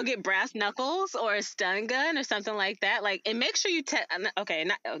you need to go get brass knuckles or a stun gun or something like that, like, and make sure you test. Okay,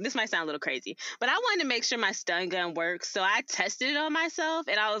 this might sound a little crazy, but I wanted to make sure my stun gun works, so I tested it on myself,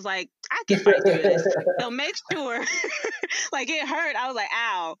 and I was like, I can fight through this. So make sure, like, it hurt. I was like,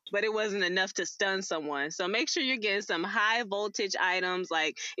 ow, but it wasn't enough to stun someone. So make sure you're getting some high voltage items,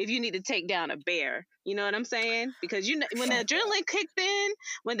 like if you need to take down a bear. You know what I'm saying? Because when the adrenaline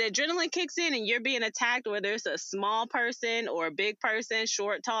kicks in and you're being attacked, whether it's a small person or a big person,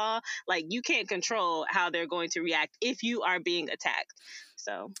 short, tall, like you can't control how they're going to react if you are being attacked.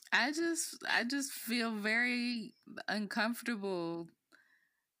 So I just feel very uncomfortable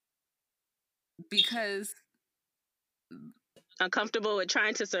because uncomfortable with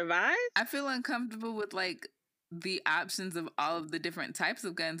trying to survive. I feel uncomfortable with like the options of all of the different types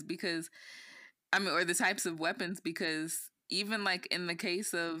of guns because or the types of weapons because even like in the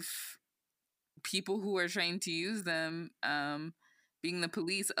case of people who are trained to use them, being the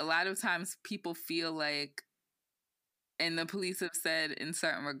police, a lot of times people feel like, and the police have said in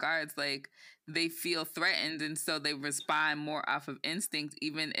certain regards, like they feel threatened and so they respond more off of instinct,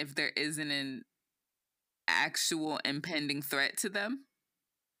 even if there isn't an actual impending threat to them.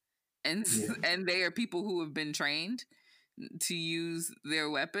 And and they are people who have been trained to use their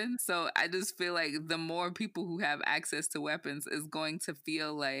weapons. So I just feel like the more people who have access to weapons is going to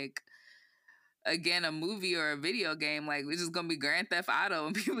feel like again a movie or a video game, like it's just gonna be Grand Theft Auto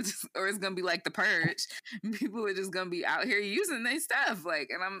and people just, or it's gonna be like The Purge, and people are just gonna be out here using their stuff, like,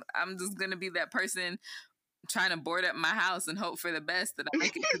 and I'm just gonna be that person trying to board up my house and hope for the best that I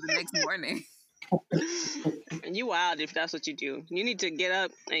make it to the next morning. And you wild if that's what you do. You need to get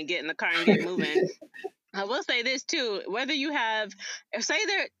up and get in the car and get moving. I will say this too, whether you have, say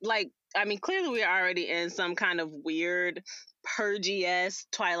they're like, I mean, clearly we're already in some kind of weird purgy-esque,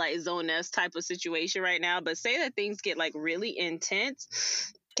 Twilight Zone-esque type of situation right now, but say that things get like really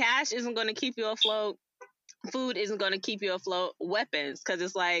intense, cash isn't going to keep you afloat. Food isn't going to keep you afloat. Weapons, because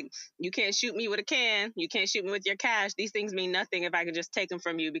it's like, you can't shoot me with a can. You can't shoot me with your cash. These things mean nothing if I can just take them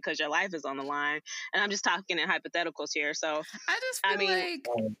from you because your life is on the line. And I'm just talking in hypotheticals here. So, I just I feel mean, like,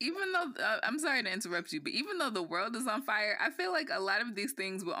 even though, I'm sorry to interrupt you, but even though the world is on fire, I feel like a lot of these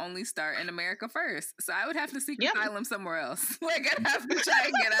things will only start in America first. So I would have to seek yep. asylum somewhere else. Like, I'd have to try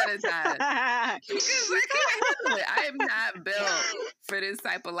and get out of Dodge. Because I can't handle it. I am not built for this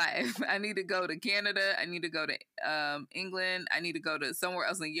type of life. I need to go to Canada. I need to go to England. I need to go to somewhere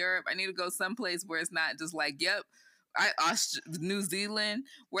else in Europe. I need to go someplace where it's not just like, yep, New Zealand,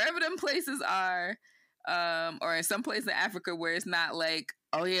 wherever them places are, or in some place in Africa where it's not like,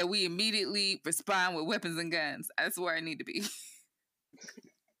 oh yeah, we immediately respond with weapons and guns. That's where I need to be.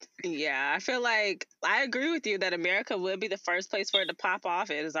 Yeah, I feel like I agree with you that America would be the first place for it to pop off.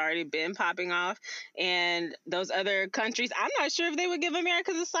 It has already been popping off. And those other countries, I'm not sure if they would give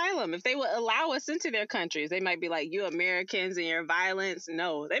Americans asylum. If they would allow us into their countries, they might be like, you Americans and your violence.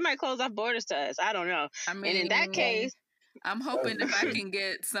 No, they might close off borders to us. I don't know. I mean, and in that case, I'm hoping if I can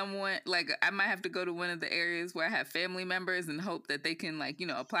get someone, like I might have to go to one of the areas where I have family members and hope that they can, like,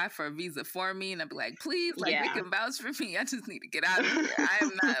 apply for a visa for me. And I'd be like, please, like, they can vouch for me. I just need to get out of here. I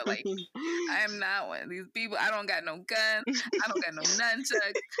am not one of these people. I don't got no guns. I don't got no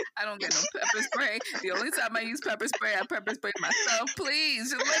nunchucks. I don't got no pepper spray. The only time I use pepper spray, I pepper spray myself.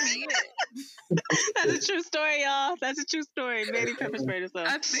 Please, just let me in. That's a true story, y'all. That's a true story. Manny pepper sprayed herself.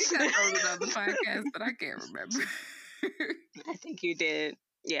 I think I told it on the podcast, but I can't remember. I think you did.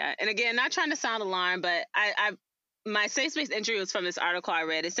 Yeah. And again, not trying to sound alarmed, but my safe space entry was from this article I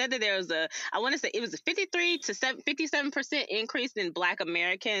read. It said that there was I want to say it was a 53 to 57% increase in Black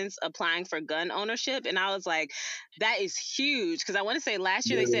Americans applying for gun ownership. And I was like, that is huge. Because I want to say last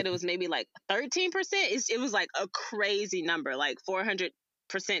year they said it was maybe like 13%. It was like a crazy number, like 400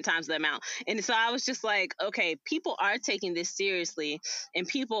 percent times the amount. And so I was just like, okay, people are taking this seriously, and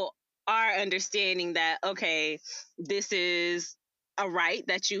people are understanding that, okay, this is a right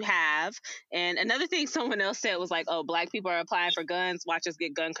that you have. And another thing someone else said was like, oh, black people are applying for guns, watch us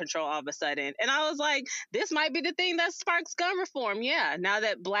get gun control all of a sudden. And I was like, this might be the thing that sparks gun reform. Yeah, now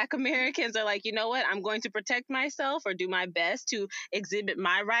that black Americans are like, you know what, I'm going to protect myself or do my best to exhibit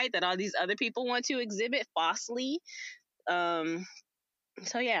my right that all these other people want to exhibit falsely.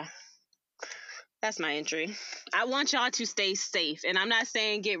 So yeah, that's my entry. I want y'all to stay safe, and I'm not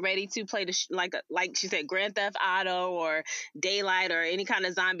saying get ready to play the like she said, Grand Theft Auto or Daylight or any kind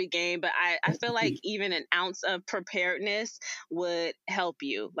of zombie game. But I feel like even an ounce of preparedness would help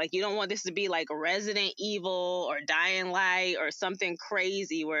you. Like, you don't want this to be like Resident Evil or Dying Light or something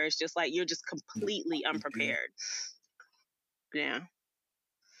crazy where it's just like you're just completely unprepared. Yeah.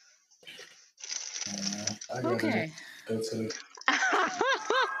 I gotta Okay. go to.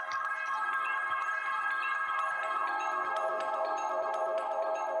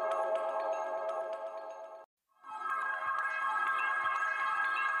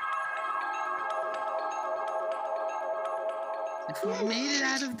 If we made it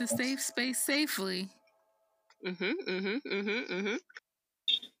out of the safe space safely,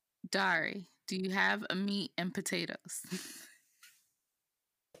 Dari, do you have a meat and potatoes?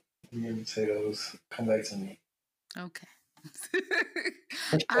 Meat and potatoes. Come back to me. Okay.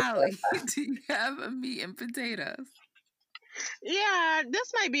 Ollie, do you have a meat and potatoes? Yeah,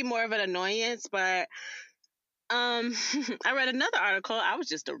 this might be more of an annoyance, but I read another article. I was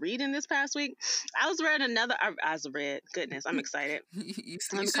just reading this past week. Goodness, I'm excited. You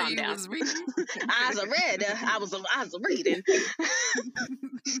Let me calm down. was reading? I was reading.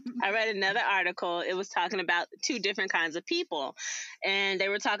 I read another article. It was talking about two different kinds of people. And they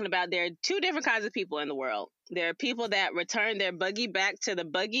were talking about there are two different kinds of people in the world. There are people that return their buggy back to the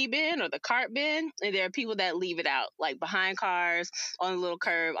buggy bin or the cart bin. And there are people that leave it out, like behind cars, on a little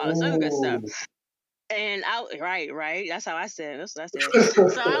curb, all this other good stuff. And right. That's how I said it. That's what I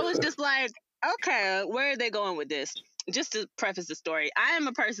said. So I was just like, okay, where are they going with this? Just to preface the story, I am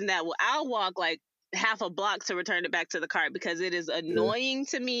a person that I'll walk like half a block to return it back to the cart because it is annoying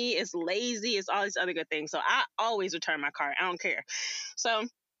to me. It's lazy. It's all these other good things. So I always return my cart. I don't care. So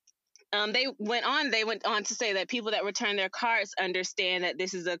they went on to say that people that return their carts understand that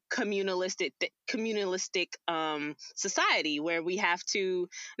this is a communalistic society where we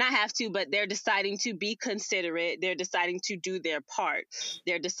but they're deciding to be considerate. They're deciding to do their part.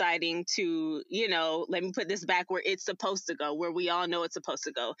 They're deciding to, let me put this back where it's supposed to go, where we all know it's supposed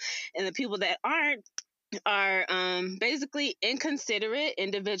to go. And the people that aren't are basically inconsiderate,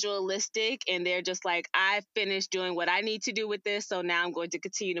 individualistic, and they're just like, I finished doing what I need to do with this, so now I'm going to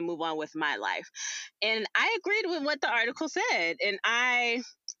continue to move on with my life. And I agreed with what the article said. And I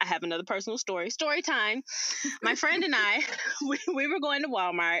have another personal story time. My friend and I, we were going to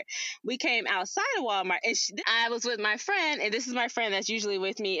Walmart. We came outside of Walmart, and I was with my friend, and this is my friend that's usually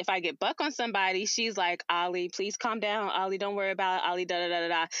with me. If I get buck on somebody, she's like, Ollie, please calm down. Ollie, don't worry about it. Ollie,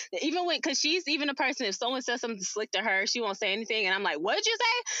 da-da-da-da-da. Even because she's even a person, if someone says something slick to her, she won't say anything. And I'm like, what did you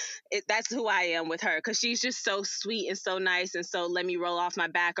say? That's who I am with her, because she's just so sweet and so nice. And so let me roll off my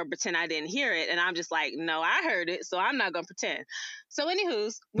back or pretend I didn't hear it. And I'm just like, no, I heard it, so I'm not going to pretend. So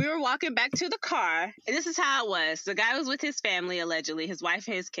anywho, we were walking back to the car, and this is how it was. The guy was with his family, allegedly, his wife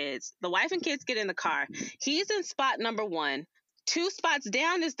and his kids. The wife and kids get in the car. He's in spot number 1. 2 spots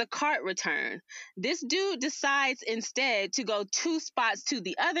down is the cart return. This dude decides instead to go 2 spots to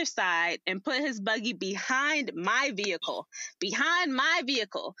the other side and put his buggy behind my vehicle.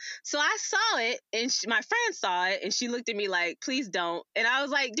 So I saw it, and my friend saw it, and she looked at me like, please don't. And I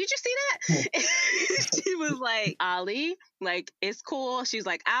was like, did you see that? She was like, Ollie, like, it's cool. She's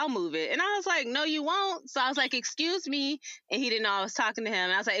like, I'll move it. And I was like, no, you won't. So I was like, excuse me. And he didn't know I was talking to him.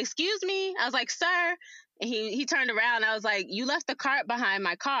 And I was like, excuse me. I was like, sir. And he turned around. I was like, you left the cart behind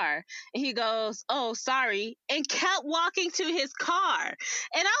my car. And he goes, oh, sorry. And kept walking to his car. And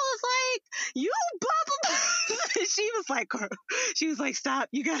I was like, you blah, blah, blah. And she was like, stop.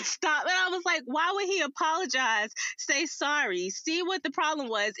 You got to stop. And I was like, why would he apologize? Say sorry. See what the problem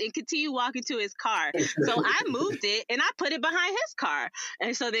was and continue walking to his car. So I moved it and I put it behind his car.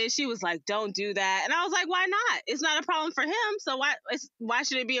 And so then she was like, don't do that. And I was like, why not? It's not a problem for him. So why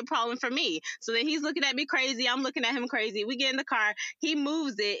should it be a problem for me? So then he's looking at me crazy. I'm looking at him crazy. We get in the car. He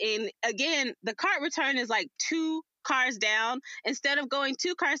moves it. And again, the cart return is like 2 cars down. Instead of going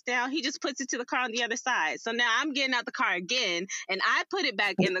 2 cars down, he just puts it to the car on the other side. So now I'm getting out the car again, and I put it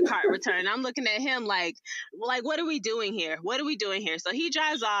back in the cart return. I'm looking at him like, what are we doing here? What are we doing here? So he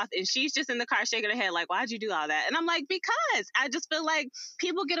drives off, and she's just in the car shaking her head like, why'd you do all that? And I'm like, because I just feel like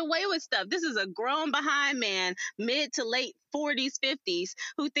people get away with stuff. This is a grown behind man, mid to late 40s, 50s,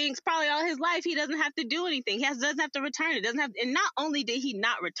 who thinks probably all his life he doesn't have to do anything. Doesn't have to return it. Doesn't have, and not only did he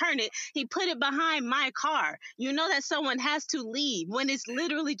not return it, he put it behind my car. You know that someone has to leave when it's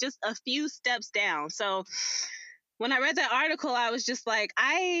literally just a few steps down. So when I read that article, I was just like,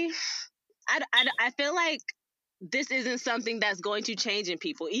 I feel like this isn't something that's going to change in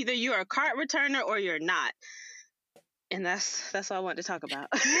people. Either you're a cart returner or you're not. And that's all I wanted to talk about.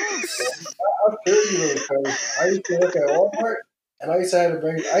 I feel you though, because I used to work at Walmart, and I used to have to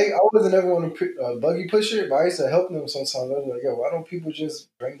bring. I wasn't ever on a buggy pusher, but I used to help them sometimes. I was like, yo, why don't people just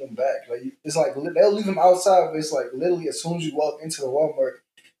bring them back? Like it's like they'll leave them outside, but it's like literally as soon as you walk into the Walmart,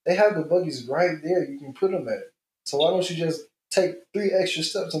 they have the buggies right there. You can put them at. So why don't you just take 3 extra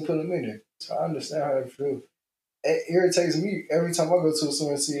steps and put them in there? So I understand how it feels. It irritates me every time I go to a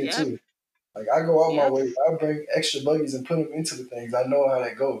store and see it Yep. too. Like I go out my Yep. way, I bring extra buggies and put them into the things. I know how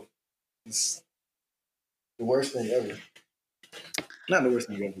that goes. It's the worst thing ever. Not the worst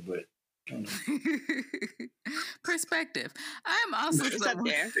thing ever, but I don't know. Perspective. I'm also It's up someone.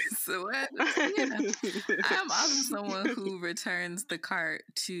 there. So I'm also someone who returns the cart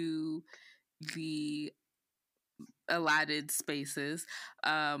to the allotted spaces.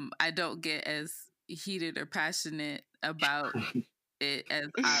 I don't get as heated or passionate about it as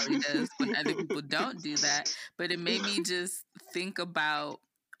Ollie does when other people don't do that. But it made me just think about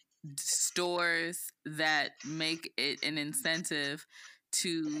stores that make it an incentive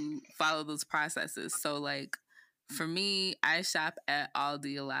to follow those processes. So like for me, I shop at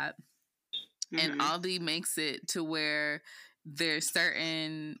Aldi a lot, and Aldi makes it to where there's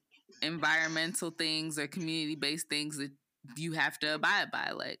certain environmental things or community-based things that you have to abide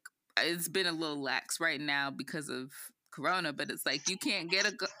by. Like it's been a little lax right now because of Corona, but it's like you can't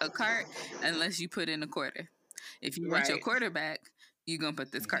get a cart unless you put in a quarter. If you want your Right. quarter back, you're gonna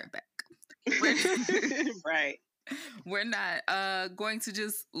put this cart back. Right. We're not going to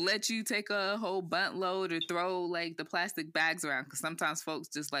just let you take a whole bunt load or throw like the plastic bags around, because sometimes folks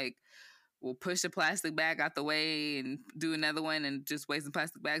just like will push a plastic bag out the way and do another one and just waste the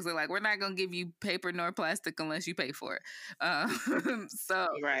plastic bags. They're like, we're not going to give you paper nor plastic unless you pay for it. So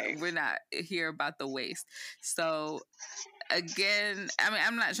Right. we're not here about the waste. So again, I mean,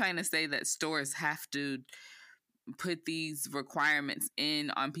 I'm not trying to say that stores have to put these requirements in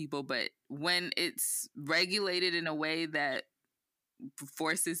on people, but when it's regulated in a way that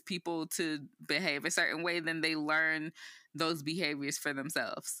forces people to behave a certain way, then they learn those behaviors for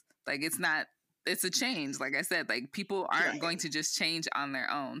themselves. Like it's a change. Like I said, like people aren't going to just change on their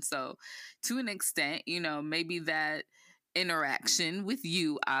own. So to an extent, maybe that interaction with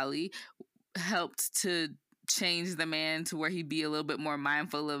you, Ollie, helped to change the man to where he'd be a little bit more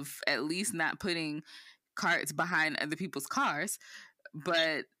mindful of at least not putting carts behind other people's cars.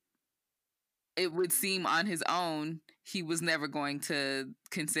 But it would seem on his own he was never going to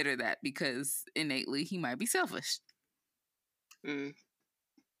consider that because innately he might be selfish.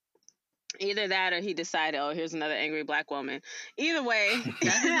 Either that or he decided, oh, here's another angry black woman. Either way,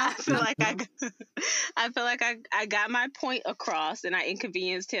 I feel like I got my point across and I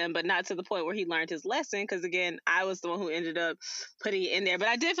inconvenienced him, but not to the point where he learned his lesson, because again, I was the one who ended up putting it in there. But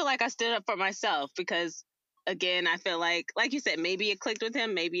I did feel like I stood up for myself, because again, I feel like you said, maybe it clicked with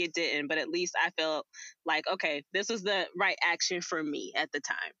him, maybe it didn't, but at least I felt like, okay, this was the right action for me at the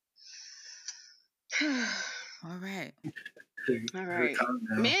time. All right. All right.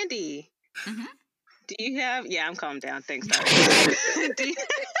 Mandy. Mm-hmm. Do you have? Yeah, I'm calmed down. Thanks, darling.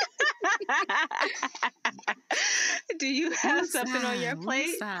 Do you have something on your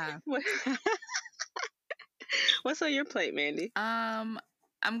plate? What's on your plate, Mandy? I'm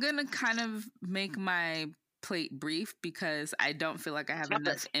gonna kind of make my plate brief because I don't feel like I have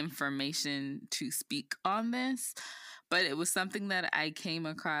enough information to speak on this. But it was something that I came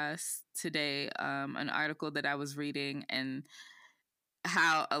across today, an article that I was reading, and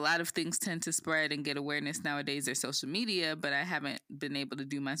how a lot of things tend to spread and get awareness nowadays are social media, but I haven't been able to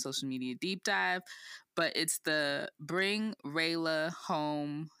do my social media deep dive. But it's the Bring Rayla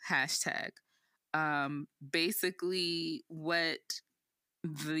Home hashtag. Basically, what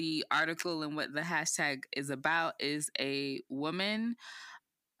the article and what the hashtag is about is a woman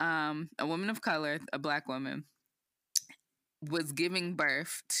of color, a black woman, was giving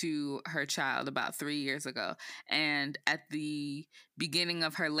birth to her child about 3 years ago, and at the beginning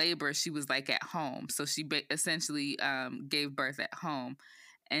of her labor, she was like at home, so she essentially gave birth at home,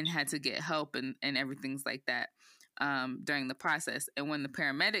 and had to get help and everything's like that during the process. And when the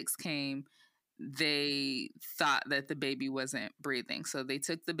paramedics came, they thought that the baby wasn't breathing. So they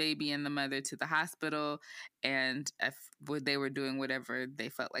took the baby and the mother to the hospital, and they were doing whatever they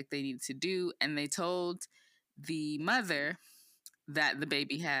felt like they needed to do. And they told the mother that the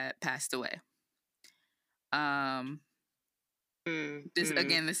baby had passed away.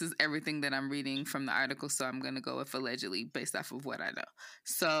 This is everything that I'm reading from the article, so I'm going to go with allegedly based off of what I know.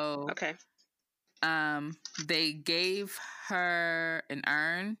 So, okay. They gave her an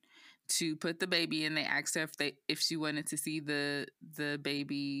urn to put the baby in. They asked her if she wanted to see the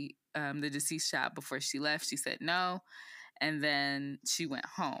baby, the deceased child, before she left. She said no, and then she went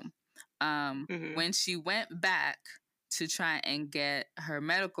home. When she went back to try and get her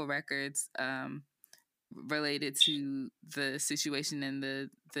medical records related to the situation and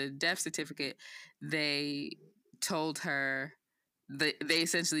the death certificate, they told her they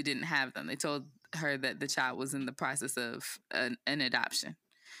essentially didn't have them. They told her that the child was in the process of an adoption.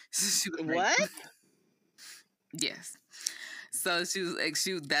 So she was what? Like, yes. So she was like,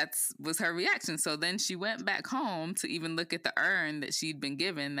 that was her reaction. So then she went back home to even look at the urn that she'd been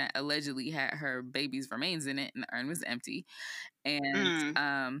given that allegedly had her baby's remains in it, and the urn was empty. And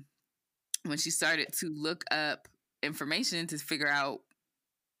when she started to look up information to figure out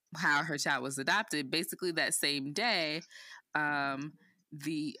how her child was adopted, basically that same day, a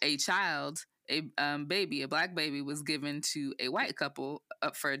black baby was given to a white couple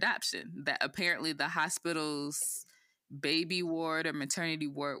up for adoption. That apparently the hospital's baby ward or maternity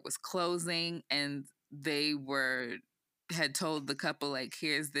ward was closing, and they had told the couple, like,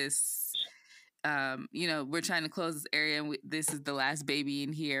 here's this, we're trying to close this area, and this is the last baby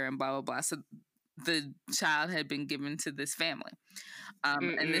in here, and blah blah blah. So the child had been given to this family,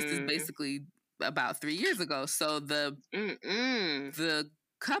 and this is basically about 3 years ago. So the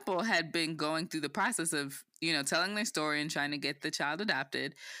couple had been going through the process of, telling their story and trying to get the child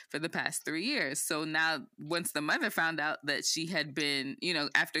adopted for the past 3 years. So now, once the mother found out that she had been,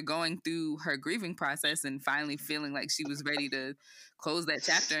 after going through her grieving process and finally feeling like she was ready to close that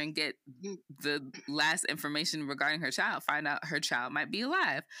chapter and get the last information regarding her child, find out her child might be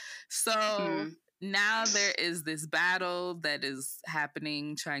alive. So now there is this battle that is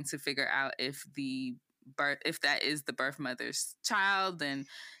happening, trying to figure out if that is the birth mother's child. And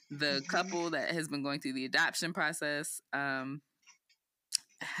the couple that has been going through the adoption process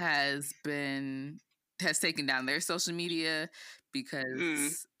has taken down their social media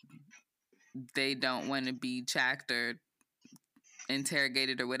because they don't want to be tracked or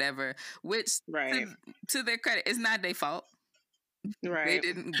interrogated or whatever, which to their credit, it's not their fault. Right. They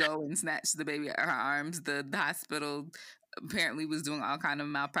didn't go and snatch the baby out of her arms. The hospital apparently was doing all kind of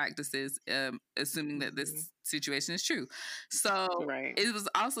malpractices, assuming that this situation is true. So it was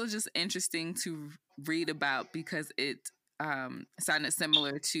also just interesting to read about, because it sounded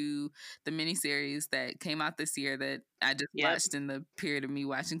similar to the miniseries that came out this year that I just watched in the period of me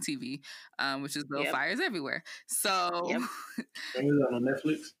watching TV, which is Little Fires Everywhere. So is that on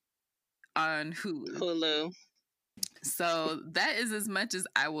Netflix? On Hulu. So that is as much as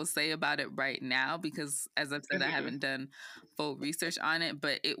I will say about it right now, because as I've said, I haven't done full research on it,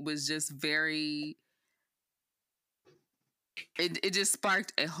 but it was just it just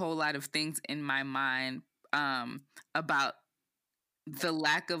sparked a whole lot of things in my mind about the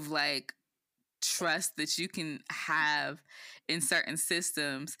lack of trust that you can have in certain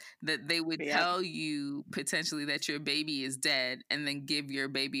systems, that they would tell you potentially that your baby is dead and then give your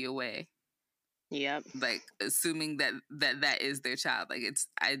baby away. Yep. Assuming that is their child.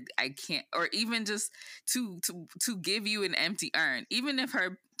 I can't, or even just to give you an empty urn, even if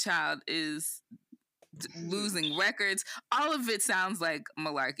her child is losing records, all of it sounds like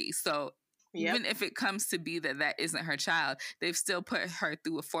malarkey. So even if it comes to be that isn't her child, they've still put her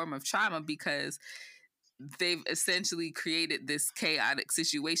through a form of trauma, because they've essentially created this chaotic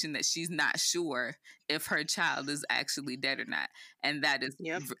situation that she's not sure if her child is actually dead or not. And that is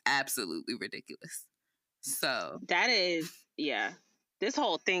absolutely ridiculous. So that is, this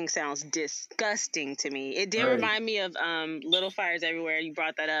whole thing sounds disgusting to me. It did remind me of Little Fires Everywhere. You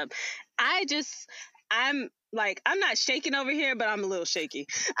brought that up. I'm not shaking over here, but I'm a little shaky.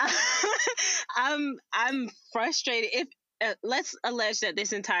 I'm frustrated. If let's allege that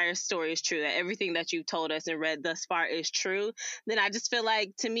this entire story is true, that everything that you've told us and read thus far is true, then I just feel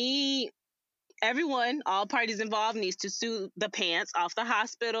like, to me, everyone, all parties involved, needs to sue the pants off the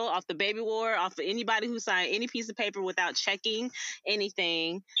hospital, off the baby ward, off of anybody who signed any piece of paper without checking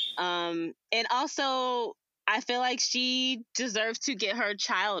anything. And also, I feel like she deserves to get her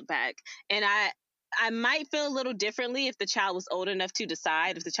child back. And I might feel a little differently if the child was old enough to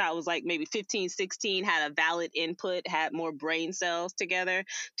decide, if the child was like maybe 15, 16, had a valid input, had more brain cells together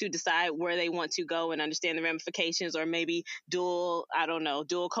to decide where they want to go and understand the ramifications, or maybe dual, I don't know,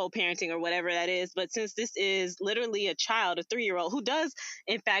 dual co-parenting or whatever that is. But since this is literally a child, a 3-year-old who does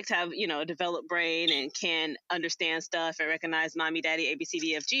in fact have, a developed brain and can understand stuff and recognize mommy, daddy, A, B, C,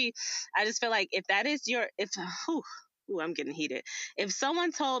 D, F, G, I just feel like if that is whew, ooh, I'm getting heated. If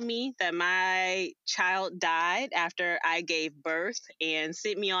someone told me that my child died after I gave birth and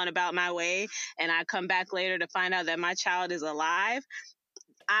sent me on about my way, and I come back later to find out that my child is alive,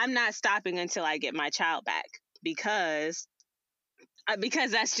 I'm not stopping until I get my child back, because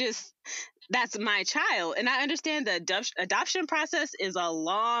that's my child. And I understand the adoption process is a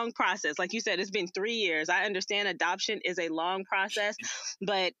long process. Like you said, it's been 3 years. I understand adoption is a long process,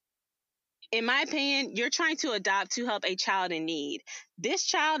 but in my opinion, you're trying to adopt to help a child in need. This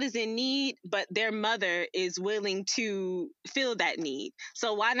child is in need, but their mother is willing to fill that need.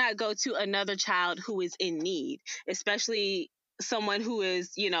 So why not go to another child who is in need, especially someone who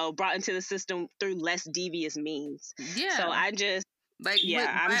is, brought into the system through less devious means. So Yeah.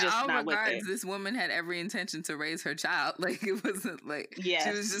 I'm By just all not with regards, it. this woman had every intention to raise her child. Like, it wasn't like she was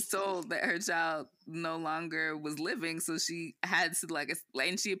Yes. just told that her child no longer was living, so she had to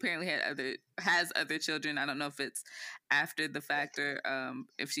and she apparently has other children. I don't know if it's after the fact or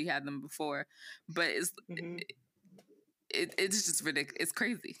if she had them before, but Mm-hmm. it's just ridiculous. It's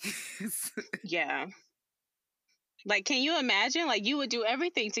crazy. Yeah. Like, can you imagine? Like, you would do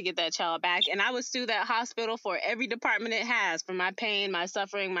everything to get that child back. And I would sue that hospital for every department it has, for my pain, my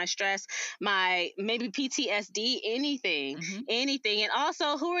suffering, my stress, my maybe PTSD, anything, Mm-hmm. anything. And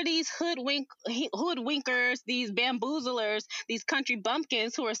also, who are these hoodwinkers, these bamboozlers, these country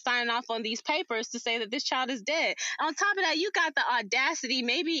bumpkins who are signing off on these papers to say that this child is dead? On top of that, you got the audacity.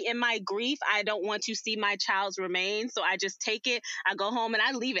 Maybe in my grief, I don't want to see my child's remains, so I just take it, I go home, and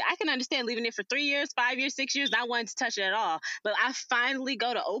I leave it. I can understand leaving it for 3 years, 5 years, 6 years, not wanting to touch it at all. But I finally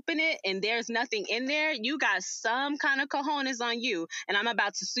go to open it and there's nothing in there. You got some kind of cojones on you, and I'm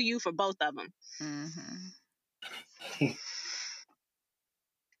about to sue you for both of them. Mm-hmm.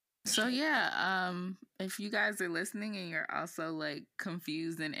 So yeah, if you guys are listening and you're also like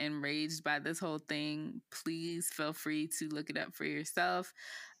confused and enraged by this whole thing, please feel free to look it up for yourself.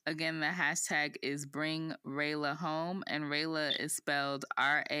 Again, the hashtag is Bring Rayla Home, and Rayla is spelled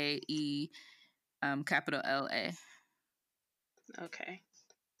RAE capital LA. Okay.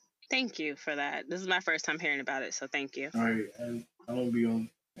 Thank you for that. This is my first time hearing about it, so thank you. All right, and I don't be on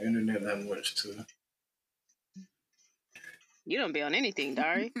the internet that much too. You don't be on anything,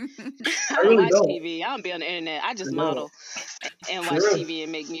 Dari. I I don't really watch don't. TV. I don't be on the internet. I just I don't. model and For watch real. TV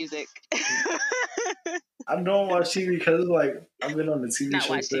and make music. I don't watch TV because like I've been on the TV Not show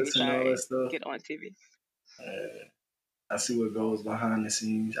watch TV, sets and all that sorry. stuff. Get on TV. I see what goes behind the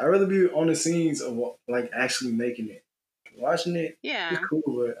scenes. I rather be on the scenes of like actually making it. Watching it, Yeah. it's cool,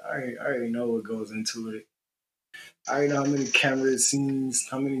 but I already know what goes into it. I already know how many camera scenes,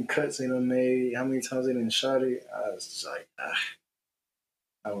 how many cuts they done made, how many times they done shot it. I was just like,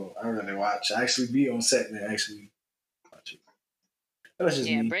 I rather watch. I actually be on set and actually watch it. That's just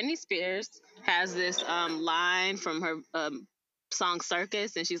Yeah, me. Britney Spears has this line from her song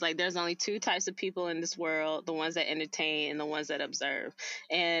Circus, and she's like, there's only two types of people in this world, the ones that entertain and the ones that observe.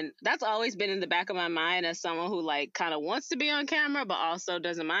 And that's always been in the back of my mind as someone who like kind of wants to be on camera but also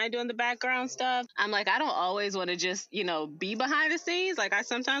doesn't mind doing the background stuff. I'm like, I don't always want to just be behind the scenes. Like, I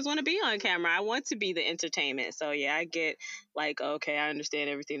sometimes want to be on camera. I want to be the entertainment. So yeah, I get like, okay, I understand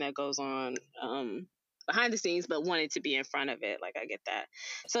everything that goes on behind the scenes, but wanted to be in front of it. Like, I get that.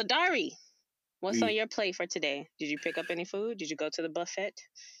 So Dari, what's on your plate for today? Did you pick up any food? Did you go to the buffet?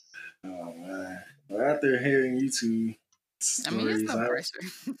 Oh man! Well, after hearing you two I mean, it's stories, no pressure.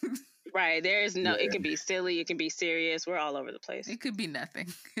 Right. There is no, yeah, it can be silly, it can be serious. We're all over the place. It could be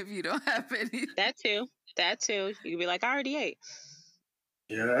nothing if you don't have any. That too. That too. You can be like, I already ate.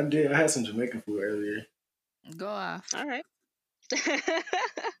 yeah, I did. I had some Jamaican food earlier, Go off. All right.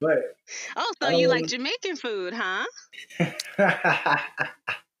 but Oh, so I you like don't. Jamaican food, huh?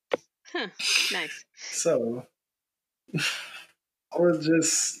 Huh. Nice. So I would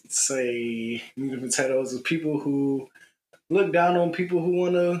just say meat and potatoes is people who look down on people who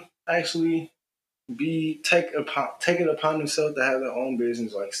want to actually take it upon themselves to have their own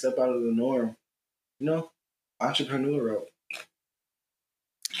business, like step out of the norm, you know, entrepreneur route.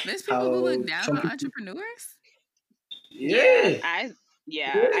 There's people who look How down some on people, entrepreneurs. Yeah, yeah, I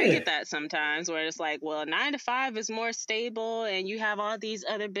yeah, get that sometimes where it's like, well, 9 to 5 is more stable and you have all these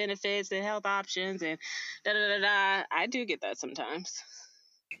other benefits and health options and da da da da. I do get that sometimes.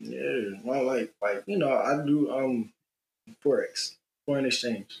 yeah. Well, I do forex, foreign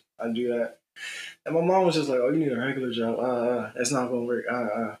exchange. I do that. And my mom was just like, "Oh, you need a regular job. That's not gonna work.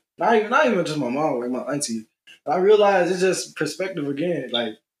 Not even just my mom, like my auntie." And I realized it's just perspective again.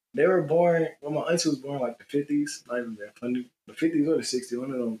 Like they were born. Well, my auntie was born like the 50s. Not even that funny. The 50s or the 60s.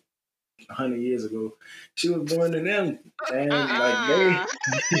 One of them 100 years ago. She was born in them, and like they, Uh-uh.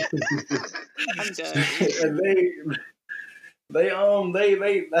 I'm done. and they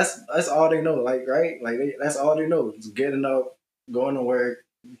that's all they know, like, right, like that's all they know is getting up, going to work,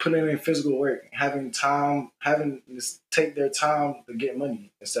 putting in physical work, having to take their time to get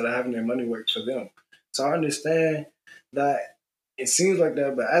money instead of having their money work for them. So I understand that it seems like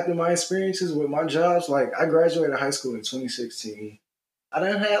that, but after my experiences with my jobs, like I graduated high school in 2016. I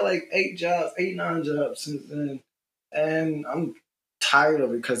done had like 8, 9 jobs since then, and I'm tired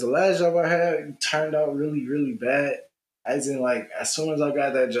of it because the last job I had turned out really, really bad. As in, like, as soon as I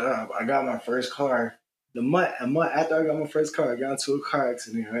got that job, I got my first car. A month after I got my first car, I got into a car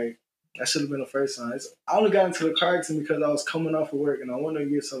accident. Right, that should have been the first time. I only got into the car accident because I was coming off of work and I wanted to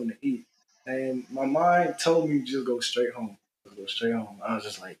get something to eat, and my mind told me just go straight home. Just go straight home. I was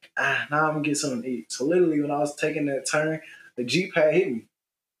just like, now I'm gonna get something to eat. So literally, when I was taking that turn, the Jeep had hit me.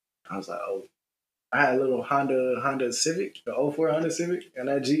 I was like, oh, I had a little Honda Civic, the '04 Honda Civic, and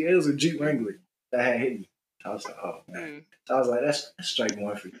that Jeep, it was a Jeep Wrangler that had hit me. I was like, oh man. Mm. So I was like, that's strike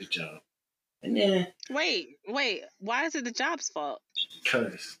one for this job. And then, Wait. Why is it the job's fault?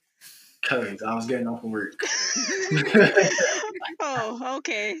 cause, cause I was getting off of work. Oh,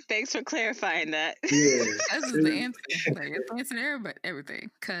 okay. Thanks for clarifying that. Yeah. Cuz is the answer. Like it's the answer to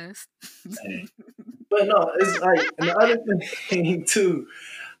everything. Cuz. Man. But no, it's like, and the other thing too,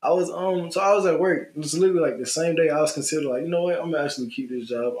 so I was at work. It was literally like the same day I was considered like, you know what, I'm gonna actually keep this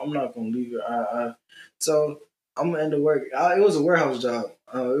job. I'm not gonna leave it. So I'm gonna end the work. It was a warehouse job.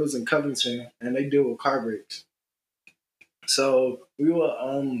 It was in Covington, and they deal with car brakes. So we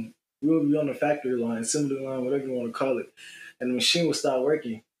would be on the factory line, assembly line, whatever you want to call it, and the machine would stop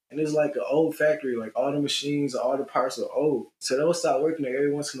working. And it's like an old factory, like all the machines, all the parts are old. So they'll stop working there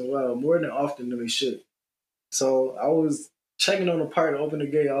every once in a while, more than often than they should. So I was checking on the part to open the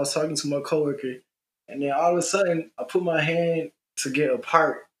gate. I was talking to my coworker, and then all of a sudden, I put my hand to get a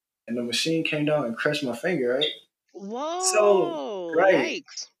part, and the machine came down and crushed my finger. Right. So Whoa, right.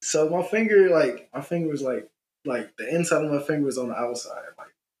 yikes. So my finger was like the inside of my finger was on the outside. Like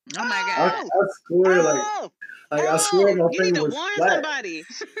Oh my I, god. Oh, I swear, oh, I swear oh, my you need finger to was warn flat. somebody.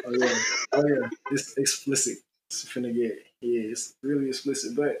 Oh yeah, oh yeah. It's explicit. It's finna get it's really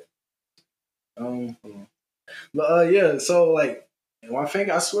explicit. But hold on. But yeah, so like my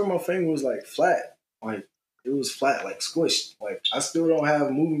finger, I swear my finger was like flat, like it was flat, like squished. Like I still don't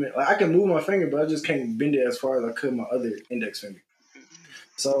have movement. Like I can move my finger, but I just can't bend it as far as I could my other index finger. You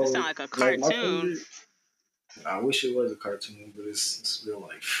sound So like a like my cartoon. finger, I wish it was a cartoon, but it's real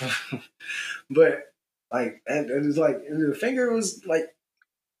life. But like and it's like the finger was like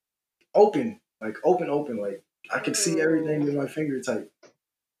open, open. Like I could see everything Oh, in my finger type.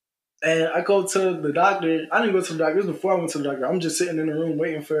 And I go to the doctor. I didn't go to the doctor. This was before I went to the doctor. I'm just sitting in the room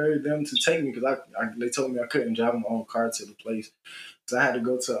waiting for them to take me because they told me I couldn't drive my own car to the place. So I had to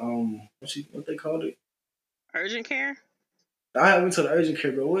go to what they called it. urgent care? I went to the urgent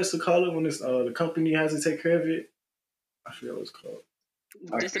care, but what's it called when it's the company has to take care of it? I forget what it's called.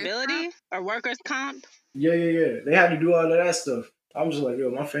 Disability or workers' comp? Yeah. They had to do all of that stuff. I'm just like,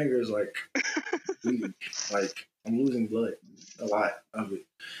 yo, my finger is like bleeding. Like I'm losing blood, a lot of it.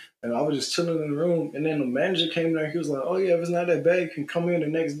 And I was just chilling in the room, and then the manager came there. He was like, "Oh yeah, if it's not that bad, you can come in the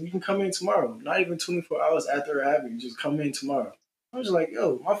next. You can come in tomorrow. Not even 24 hours after it happened. You just come in tomorrow." I was like,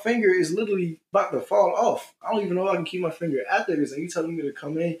 "Yo, my finger is literally about to fall off. I don't even know if I can keep my finger after this. And you telling me to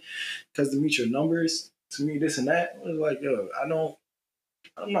come in because to meet your numbers, to me this and that." I was like, "Yo,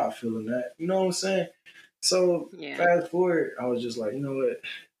 I'm not feeling that. You know what I'm saying?" So Yeah. fast forward, I was just like, you know what?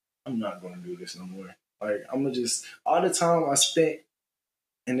 I'm not gonna do this no more. Like I'm gonna just all the time I spent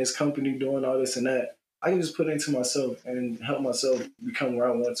in this company doing all this and that, I can just put it into myself and help myself become where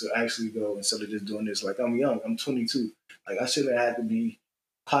I want to actually go instead of just doing this. Like I'm young, I'm 22. Like I shouldn't have to be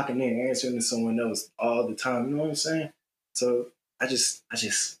clocking in, answering to someone else all the time. You know what I'm saying? So I just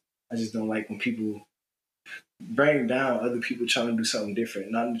don't like when people bring down other people trying to do something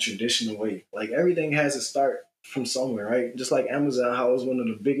different, not in the traditional way. Like everything has a start from somewhere, right? Just like Amazon, how it was one of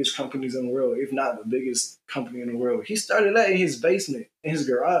the biggest companies in the world, if not the biggest company in the world. He started that in his basement, in his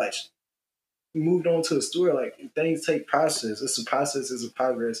garage. He moved on to a store. Like things take process. It's a process. It's a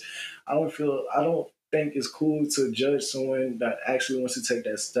progress. I don't think it's cool to judge someone that actually wants to take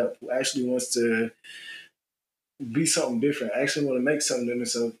that step, who actually wants to be something different, actually want to make something of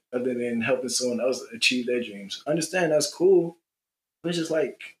themselves other than helping someone else achieve their dreams. Understand that's cool, but it's just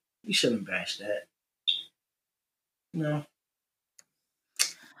like you shouldn't bash that. No,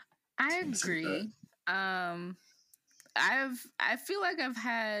 I I'm gonna say that. agree. Um, I feel like I've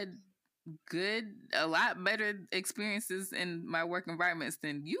had a lot better experiences in my work environments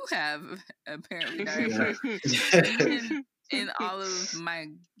than you have, apparently, Dari. Yeah. But even in all of my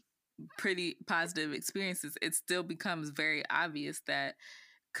pretty positive experiences, it still becomes very obvious that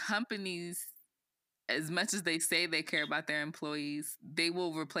companies, as much as they say they care about their employees, they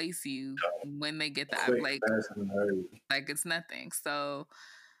will replace you when they get the Quick, fast, and hurry. like it's nothing. So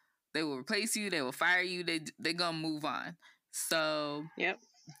they will replace you, they will fire you, they gonna move on. So Yep.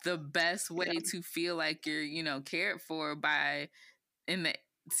 the best way Yep. to feel like you're, cared for by in the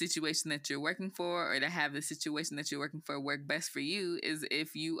situation that you're working for, or to have the situation that you're working for work best for you, is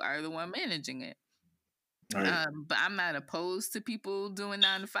if you are the one managing it. All right. But I'm not opposed to people doing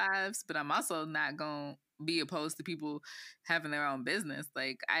 9 to 5s, but I'm also not gonna be opposed to people having their own business.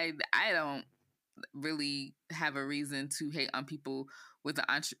 Like I don't really have a reason to hate on people with an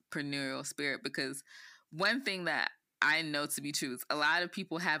entrepreneurial spirit, because one thing that I know to be true is a lot of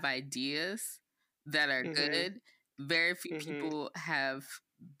people have ideas that are Mhm. good. Very few Mhm. people have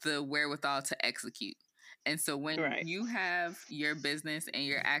the wherewithal to execute. And so when Right. you have your business and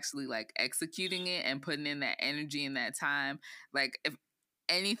you're actually like executing it and putting in that energy and that time, like if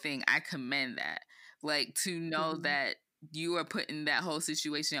anything, I commend that. Like to know Mhm. that you are putting that whole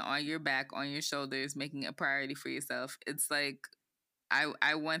situation on your back, on your shoulders, making it a priority for yourself. It's like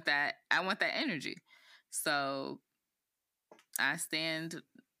I want that. I want that energy. So I stand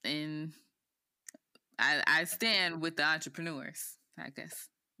in. I stand with the entrepreneurs, I guess.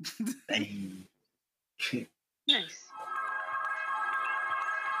 Hey. Nice.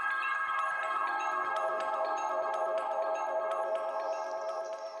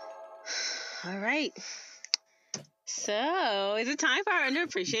 All right. So, is it time for our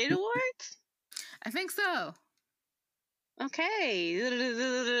underappreciated awards? I think so.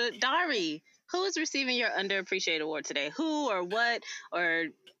 Okay. Dari, who is receiving your underappreciated award today? Who or what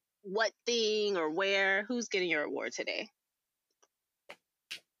thing or where? Who's getting your award today?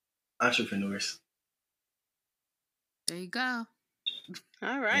 Entrepreneurs. There you go.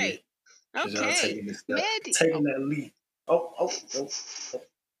 All Hey, right. because y'all Okay. taking this step, Mandy. taking Oh, that leap. Oh.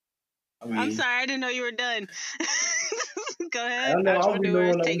 I I'm mean, sorry. I didn't know you were done. Go I ahead. don't know. I don't be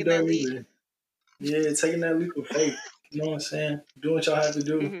Entrepreneurs knowing I'm taking that done leap. either. Yeah, taking that leap of faith. You know what I'm saying? Doing what y'all have to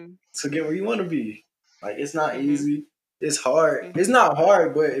do Mhm. to get where you want to be. Like it's not Mhm. easy. It's hard. It's Mhm. not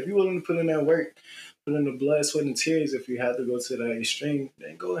hard, but if you're willing to put in that work, put in the blood, sweat, and tears, if you have to go to that extreme,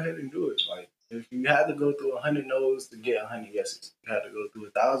 then go ahead and do it. Like if you had to go through 100 no's to get 100 yeses, you had to go through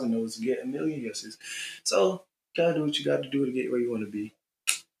 1,000 no's to get 1,000,000 yeses. So you gotta do what you got to do to get where you want to be.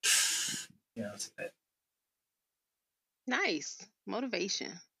 Yeah, that's that. Nice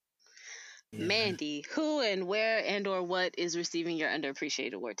motivation. Yeah, man. Mandy, who and where and or what is receiving your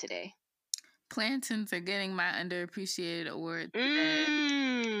underappreciated award today? Plantains are getting my underappreciated award today.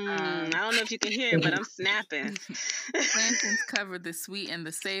 I don't know if you can hear it, but I'm snapping. Plantains cover the sweet and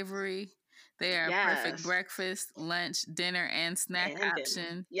the savory. They are a perfect Yes. breakfast, lunch, dinner, and snack And dinner.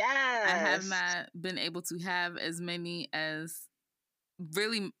 option. I have Yes. not been able to have as many as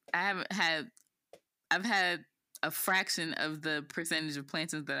really. I haven't had. I've had a fraction of the percentage of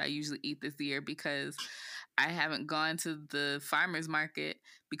plantains that I usually eat this year, because I haven't gone to the farmers market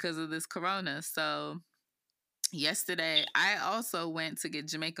because of this corona. So yesterday I also went to get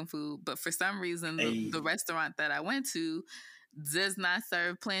Jamaican food, but for some reason Hey, the restaurant that I went to does not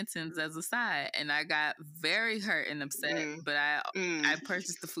serve plantains as a side, and I got very hurt and upset, Mm, but I mm, I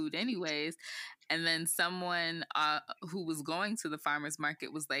purchased the food anyways. And then someone who was going to the farmers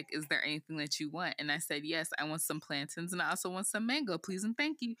market was like, "Is there anything that you want?" And I said, "Yes, I want some plantains and I also want some mango, please and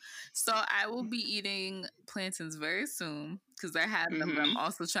thank you." So I will be eating plantains very soon because I have them, but I'm mm-hmm,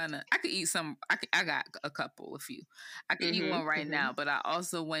 also trying to. I could eat some. I got a couple, a few. I could eat mm-hmm, one right mm-hmm, now, but I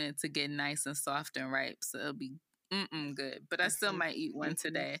also want it to get nice and soft and ripe, so it'll be good. But I still might eat one mm-hmm,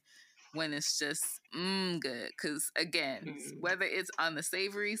 today when it's just good. Because again, mm-hmm. whether it's on the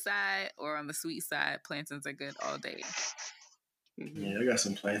savory side or on the sweet side, plantains are good all day. Mm-hmm. yeah, I got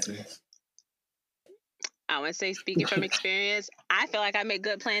some plantains. I would say, speaking from experience, I feel like I make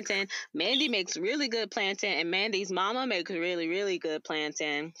good plantain. Mandy makes really good plantain, and Mandy's mama makes really, really good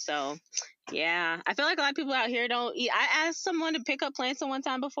plantain. So, yeah, I feel like a lot of people out here don't eat. I asked someone to pick up plantain one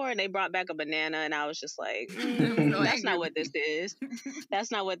time before, and they brought back a banana, and I was just like, I'm so that's angry not with what this you. is.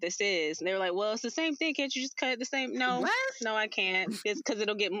 That's not what this is. And they were like, well, it's the same thing. Can't you just cut it the same? No, What? no, I can't. It's because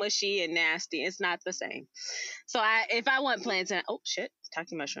it'll get mushy and nasty. It's not the same. So if I want plantain, oh shit,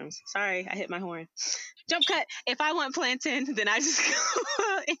 talking mushrooms. Sorry, I hit my horn. Jump cut. If I want plantain, then I just go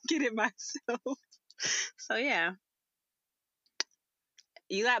and get it myself. So yeah,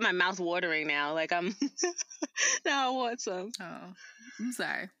 you got my mouth watering now. Like I'm now I want some. Oh, I'm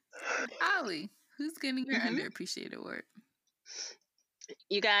sorry. Ollie, who's getting your underappreciated award?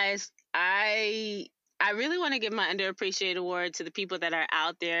 You guys, I really want to give my underappreciated award to the people that are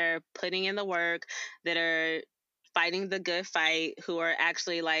out there putting in the work, that are fighting the good fight, who are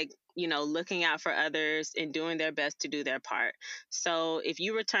actually like, looking out for others and doing their best to do their part. So if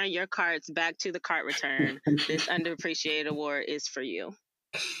you return your carts back to the cart return, this underappreciated award is for you.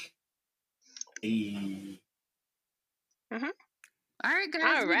 Hey. All right, guys,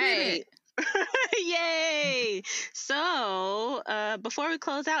 All we did right. it. Yay! So, before we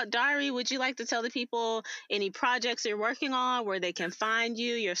close out, Dari, would you like to tell the people any projects you're working on, where they can find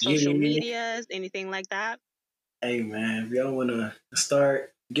you, your social Yeah. medias, anything like that? Hey man, if y'all wanna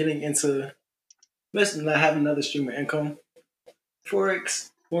start getting into listen, not having another stream of income,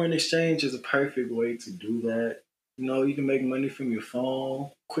 Forex, foreign exchange is a perfect way to do that. You can make money from your phone,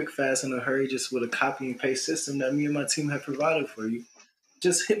 quick, fast, in a hurry, just with a copy and paste system that me and my team have provided for you.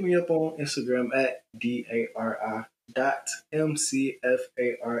 Just hit me up on Instagram at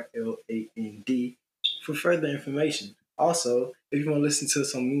DARI.MCFARLAND for further information. Also, if you want to listen to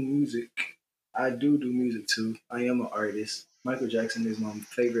some new music, I do music too. I am an artist. Michael Jackson is my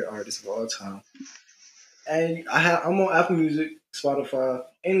favorite artist of all time. And I'm on Apple Music, Spotify,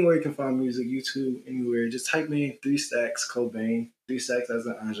 anywhere you can find music, YouTube, anywhere. Just type in 3 Stacks Cobain. 3 Stacks as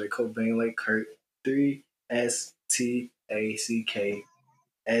in Andre Cobain, like Kurt.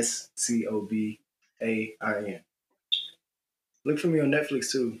 3STACKSCOBAIN. Look for me on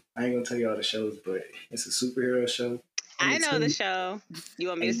Netflix too. I ain't gonna tell you all the shows, but it's a superhero show. I know the show. You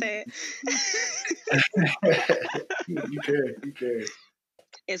want me to say it? You could.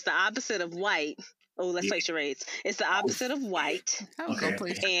 It's the opposite of white. Oh, let's play charades. It's the opposite of white. How we gonna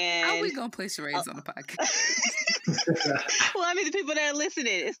play charades on the podcast? Well, I mean, the people that are listening,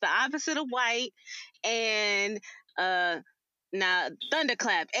 it's the opposite of white. And now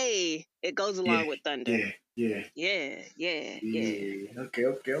thunderclap, hey, it goes along with thunder. Yeah.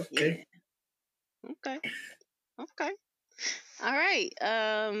 Okay. Okay. All right.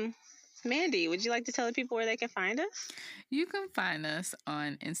 Mandy, would you like to tell the people where they can find us? You can find us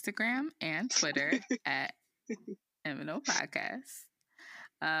on Instagram and Twitter at M&O Podcast.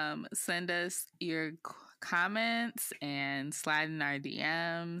 Send us your comments and slide in our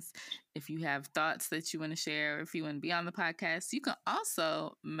DMs. If you have thoughts that you want to share, or if you want to be on the podcast, you can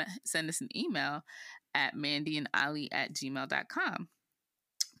also send us an email at mandyandollie@gmail.com.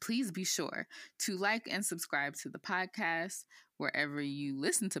 Please be sure to like and subscribe to the podcast wherever you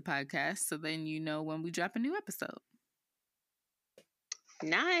listen to podcasts, so then you know when we drop a new episode.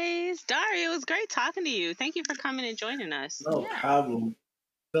 Nice. Dari, it was great talking to you. Thank you for coming and joining us. No problem. I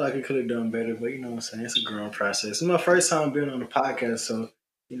feel like I could have done better, but you know what I'm saying? It's a growing process. It's my first time being on the podcast, so,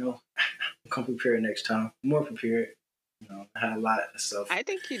 I'm come prepared next time. More prepared. I had a lot of stuff. I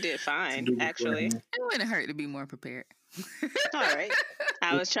think you did fine, actually. It wouldn't hurt to be more prepared. All right.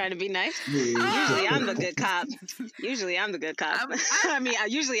 I was trying to be nice. Usually I'm the good cop. Usually I'm the good cop.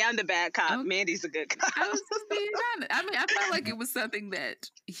 Usually I'm the bad cop. Mandy's the good cop. I was just being honest. I mean, I felt like it was something that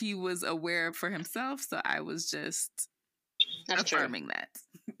he was aware of for himself, so I was just affirming that.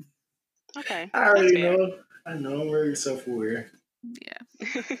 Okay. I already know. I know. I'm very self-aware. Yeah.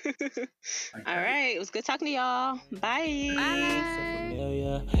 All right. It was good talking to y'all. Bye. Bye.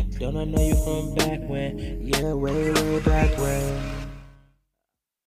 Don't I know you from back when? Yeah, way back when.